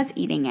she was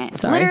eating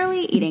it.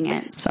 Literally eating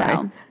it.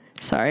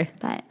 Sorry.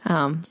 But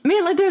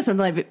like there's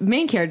something like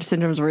main character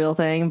syndrome is a real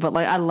thing, but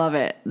like I love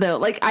it though.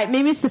 Like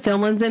maybe it's the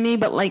film lens in me,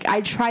 but like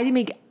I try to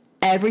make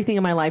everything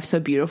in my life so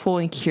beautiful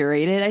and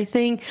curated. I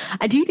think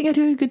do you think I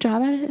do a good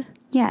job at it?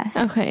 Yes.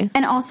 Okay.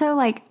 And also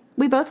like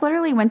we both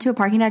literally went to a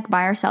parking deck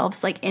by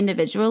ourselves, like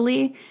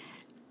individually.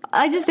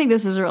 I just think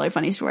this is a really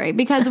funny story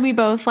because we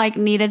both like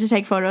needed to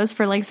take photos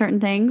for like certain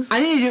things.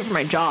 I needed to do it for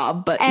my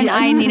job, but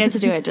I needed to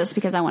do it just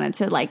because I wanted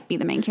to like be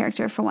the main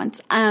character for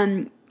once.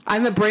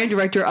 I'm a brand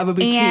director of a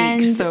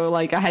boutique, so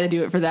like I had to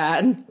do it for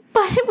that.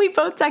 But we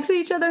both texted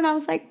each other, and I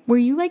was like, "Were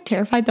you like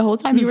terrified the whole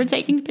time you were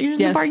taking pictures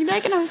of the parking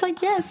deck?" And I was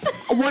like, "Yes,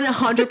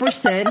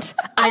 100%."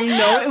 I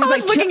know it was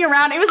like looking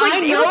around. It was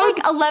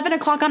like 11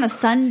 o'clock on a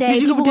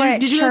Sunday. People were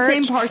at church. You go to the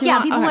same parking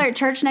lot? People were at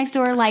church next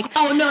door. Like,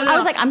 oh no! I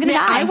was like, I'm gonna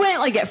die. I went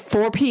like at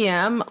 4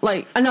 p.m.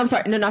 Like, no, I'm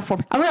sorry, no, not 4.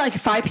 I went at like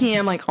 5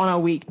 p.m. like on a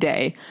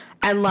weekday,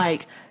 and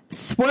like.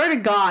 Swear to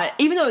God,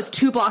 even though it's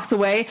 2 blocks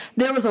away,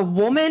 there was a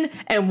woman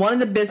in one of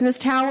the business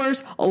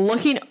towers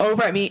looking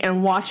over at me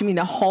and watching me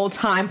the whole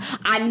time.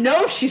 I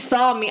know she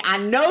saw me. I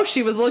know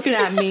she was looking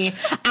at me.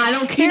 I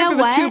don't care if it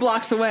was 2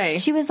 blocks away.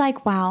 She was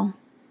like, wow,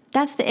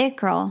 that's the it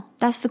girl.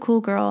 That's the cool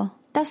girl.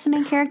 That's the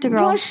main character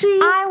girl. Was she?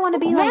 I want to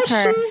be like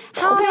her.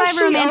 How do I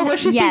romanticize? Or was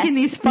she thinking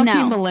these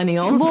fucking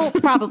millennials? Well,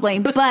 probably.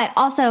 But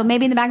also,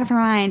 maybe in the back of her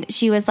mind,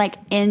 she was like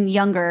in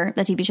Younger,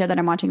 the TV show that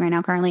I'm watching right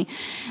now currently,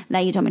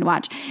 that you told me to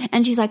watch.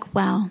 And she's like,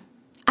 well,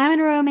 I'm going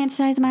to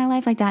romanticize my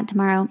life like that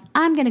tomorrow.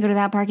 I'm going to go to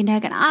that parking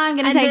deck and I'm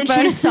going to take photos.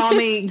 And then she saw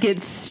me get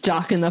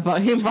stuck in the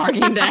fucking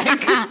parking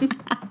deck.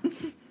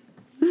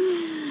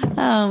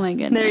 Oh my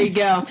goodness. There you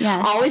go.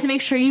 Yes. Always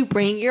make sure you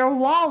bring your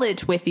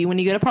wallet with you when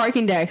you go to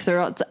parking decks,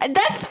 or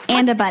that's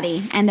and a buddy.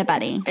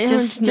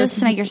 Just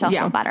to make yourself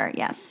feel better.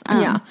 Yes.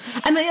 Yeah.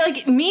 And then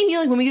like me and you,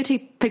 like when we go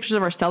take pictures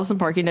of ourselves in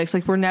parking decks,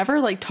 like we're never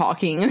like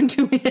talking or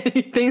doing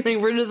anything. Like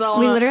we're just all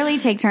literally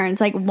take turns.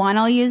 Like one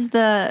I'll use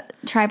the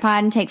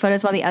tripod and take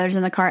photos while the other's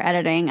in the car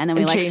editing, and then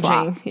we like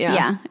swap.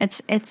 Yeah.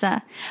 It's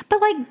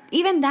but like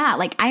even that,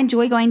 like I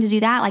enjoy going to do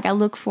that. Like I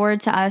look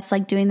forward to us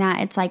like doing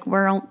that. It's like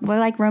we're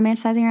like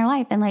romanticizing our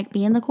life and like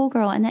being the cool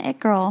girl and the it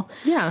girl.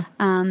 Yeah.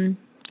 And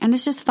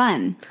it's just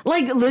fun.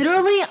 Like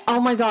literally, oh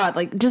my God,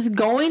 like just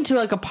going to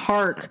like a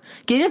park,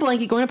 getting a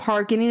blanket, going to a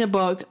park, getting a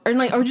book, or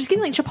just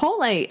getting like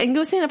Chipotle and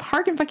go stay in a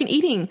park and fucking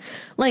eating.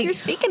 Like you're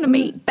speaking to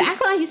me. Back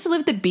when I used to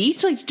live at the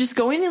beach, like just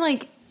going and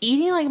like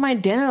eating like my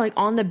dinner like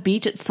on the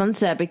beach at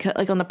sunset, because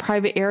like on the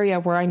private area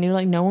where I knew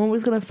like no one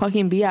was gonna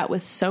fucking be at,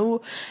 was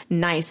so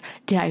nice.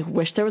 Did I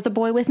wish there was a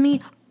boy with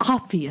me?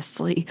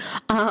 Obviously.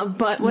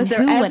 But was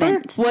there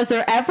ever? Was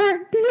there ever?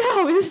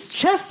 No, it was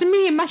just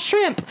me and my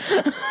shrimp.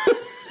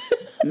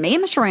 Me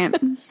and my shrimp.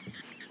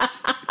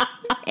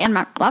 And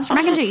my lobster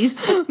mac and cheese.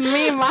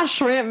 Me and my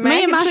shrimp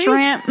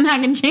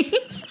mac and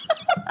cheese.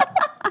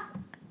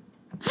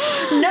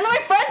 None of my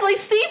friends like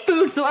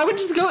seafood, so I would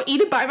just go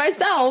eat it by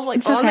myself,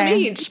 like on the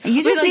beach.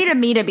 You just needed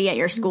me to be at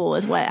your school,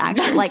 is what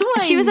actually. Like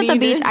she was at the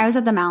beach, I was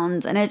at the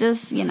mountains, and it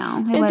just, it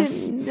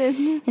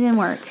didn't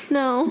work.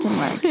 No, it didn't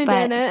work. It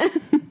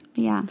didn't.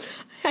 Yeah.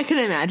 I could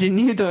imagine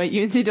you though at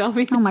UNC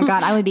Delby. Oh my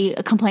God, I would be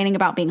complaining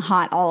about being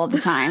hot all of the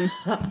time,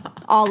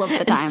 all of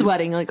the time, and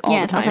sweating like all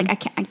the time. I was like, I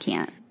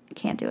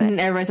can't do it. And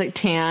everybody's like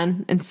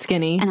tan and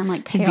skinny, and I'm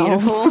like pale,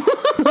 beautiful,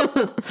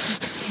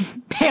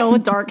 pale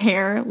with dark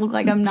hair. Look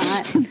like I'm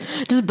not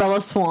just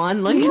Bella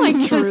Swan, like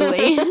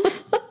truly.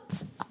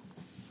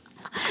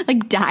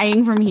 Like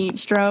dying from heat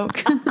stroke.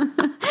 Can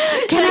I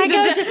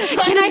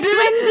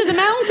swim to the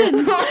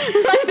mountains?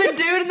 Like the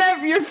dude in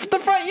the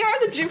front yard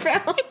that you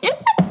found.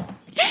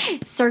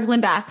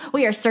 Circling back.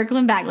 We are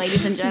circling back,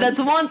 ladies and gents. That's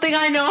one thing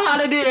I know how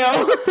to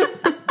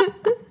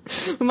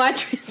do. My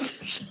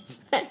transitions.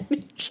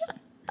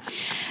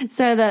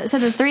 So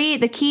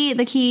the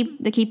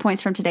key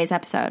points from today's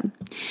episode.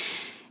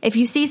 If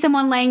you see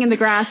someone laying in the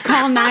grass,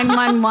 call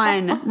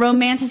 911.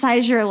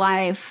 Romanticize your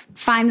life.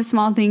 Find the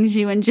small things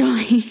you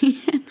enjoy.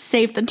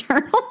 Save the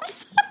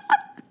turtles.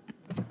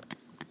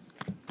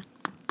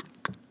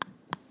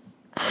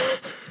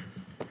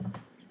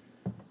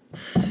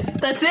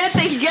 That's it.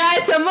 Thank you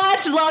guys so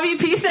much. Love you.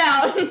 Peace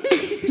out.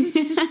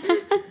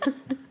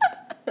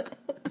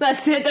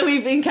 That's it. That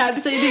we've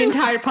encapsulated the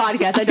entire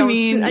podcast. I don't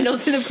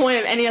see the point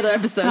of any other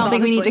episode. I don't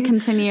think we need to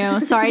continue.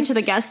 Sorry to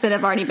the guests that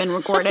have already been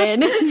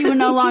recorded. You will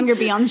no longer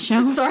be on the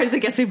show. Sorry to the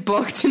guests we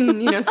booked.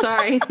 And,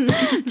 sorry.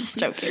 Just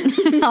joking.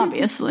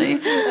 Obviously,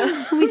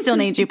 we still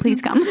need you.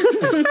 Please come.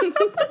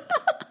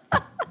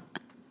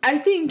 I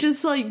think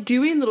just like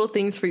doing little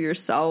things for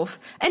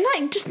yourself and not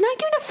giving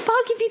a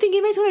fuck if you think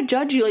anybody's going to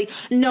judge you. Like,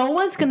 no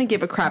one's going to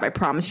give a crap, I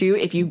promise you,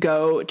 if you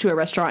go to a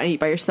restaurant and eat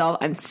by yourself.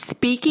 I'm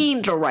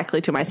speaking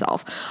directly to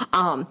myself.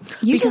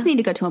 You just need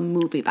to go to a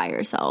movie by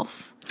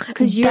yourself.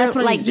 Because you're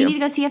like, you need to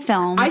go see a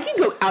film. I can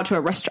go out to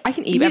a restaurant. I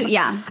can eat. I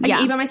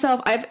can eat by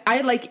myself.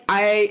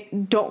 I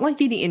don't like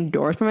eating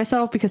indoors by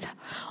myself because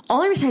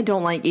only reason I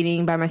don't like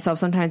eating by myself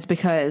sometimes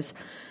because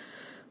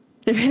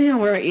depending on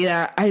where I eat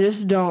at, I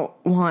just don't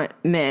want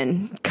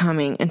men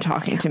coming and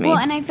talking to me. Well,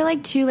 and I feel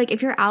like, too, like,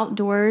 if you're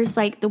outdoors,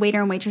 like, the waiter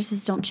and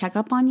waitresses don't check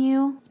up on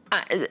you.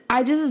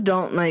 I just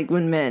don't like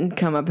when men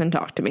come up and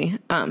talk to me,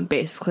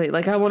 basically.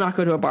 Like, I will not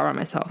go to a bar by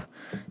myself.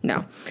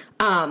 No.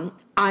 And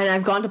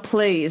I've gone to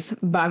plays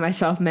by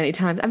myself many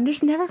times. I've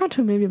just never gone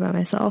to a movie by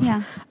myself.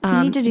 Yeah.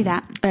 You need to do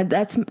that.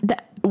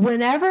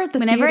 Whenever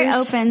it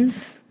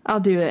opens, I'll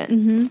do it.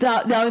 Mm-hmm.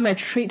 That'll be my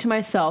treat to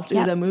myself to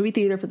go to the movie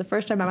theater for the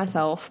first time by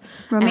myself.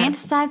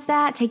 Romanticize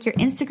that. Take your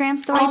Instagram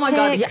story. Oh my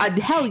god! Yeah,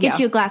 hell yeah! Get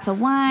you a glass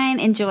of wine.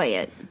 Enjoy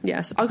it.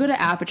 Yes, I'll go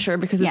to Aperture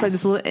because it's like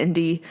this little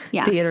indie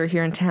theater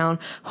here in town.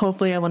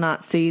 Hopefully, I will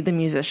not see the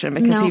musician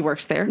because he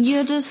works there.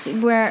 You just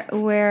wear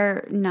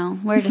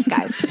a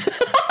disguise.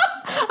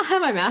 I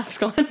have my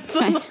mask on.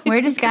 So wear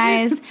a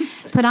disguise.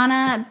 Put on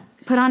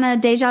a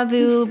Deja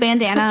Vu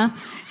bandana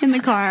in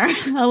the car.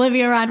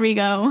 Olivia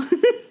Rodrigo.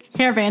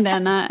 Hair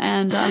bandana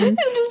and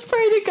just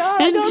pray to God.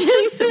 And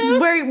just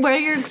wear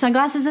your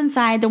sunglasses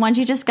inside, the ones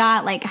you just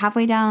got, like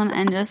halfway down,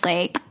 and just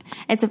like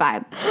it's a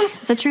vibe.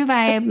 It's a true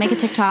vibe. Make a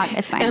TikTok.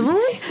 It's fine.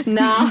 Emily?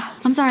 Nah.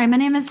 I'm sorry. My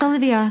name is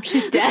Olivia.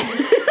 She's dead.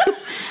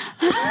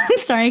 I'm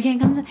sorry.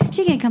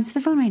 She can't come to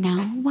the phone right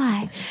now.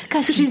 Why?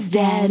 Because she's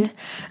dead.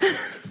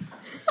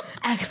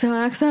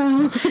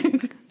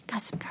 XOXO.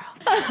 Gossip Girl.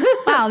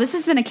 Wow, this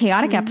has been a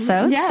chaotic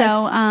episode. Yes.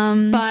 So,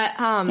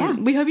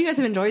 we hope you guys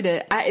have enjoyed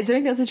it. Is there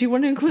anything else that you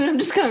want to include? I'm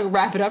just going to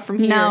wrap it up from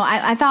here. No,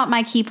 I thought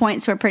my key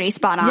points were pretty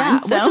spot on. Yeah.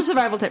 So. What's your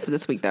survival tip for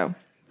this week, though?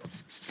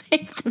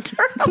 Save the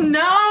turtles.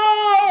 No!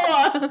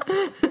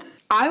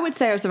 I would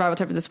say our survival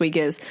tip for this week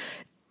is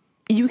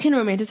you can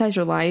romanticize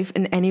your life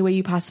in any way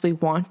you possibly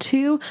want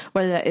to,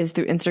 whether that is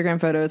through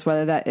Instagram photos,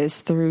 whether that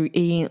is through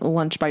eating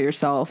lunch by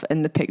yourself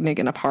in the picnic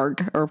in a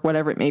park or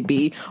whatever it may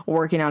be,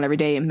 working out every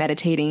day,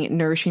 meditating,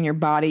 nourishing your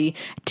body,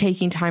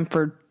 taking time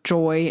for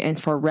joy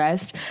and for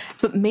rest.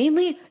 But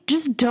mainly,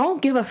 just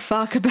don't give a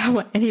fuck about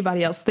what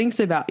anybody else thinks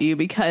about you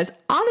because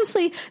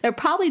honestly, they're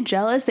probably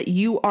jealous that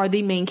you are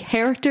the main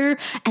character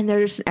and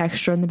they're just an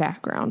extra in the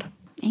background.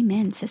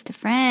 Amen, sister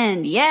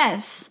friend.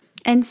 Yes.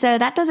 And so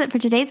that does it for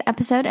today's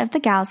episode of The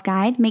Gals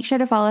Guide. Make sure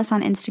to follow us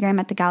on Instagram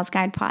at The Gals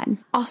Guide Pod.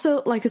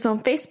 Also, like us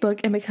on Facebook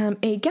and become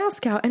a Gal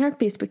Scout in our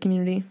Facebook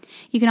community.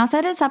 You can also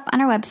hit us up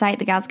on our website,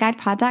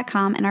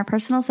 thegalsguidepod.com, and our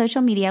personal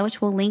social media, which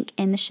we'll link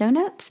in the show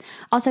notes.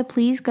 Also,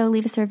 please go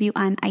leave us a review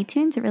on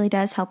iTunes. It really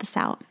does help us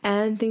out.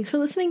 And thanks for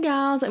listening,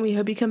 gals, and we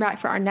hope you come back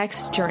for our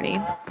next journey.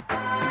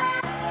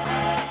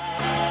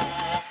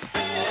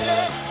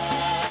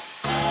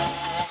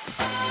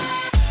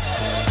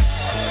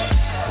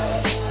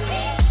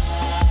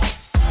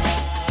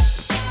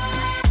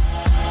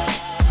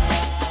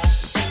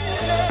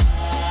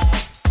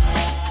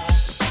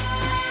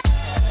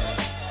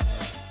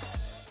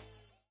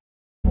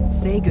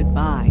 Say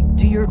goodbye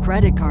to your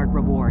credit card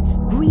rewards.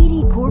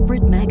 Greedy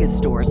corporate mega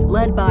stores,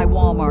 led by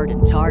Walmart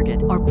and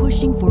Target, are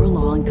pushing for a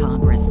law in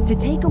Congress to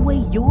take away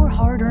your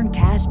hard-earned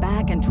cash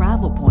back and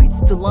travel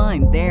points to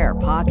line their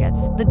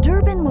pockets. The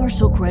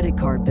Durbin-Marshall credit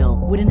card bill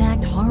would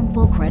enact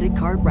harmful credit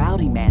card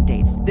routing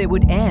mandates that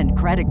would end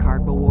credit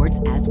card rewards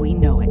as we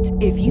know it.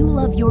 If you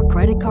love your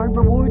credit card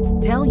rewards,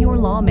 tell your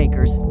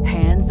lawmakers,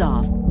 hands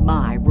off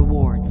my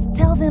rewards.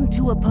 Tell them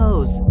to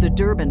oppose the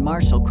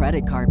Durbin-Marshall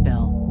credit card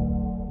bill.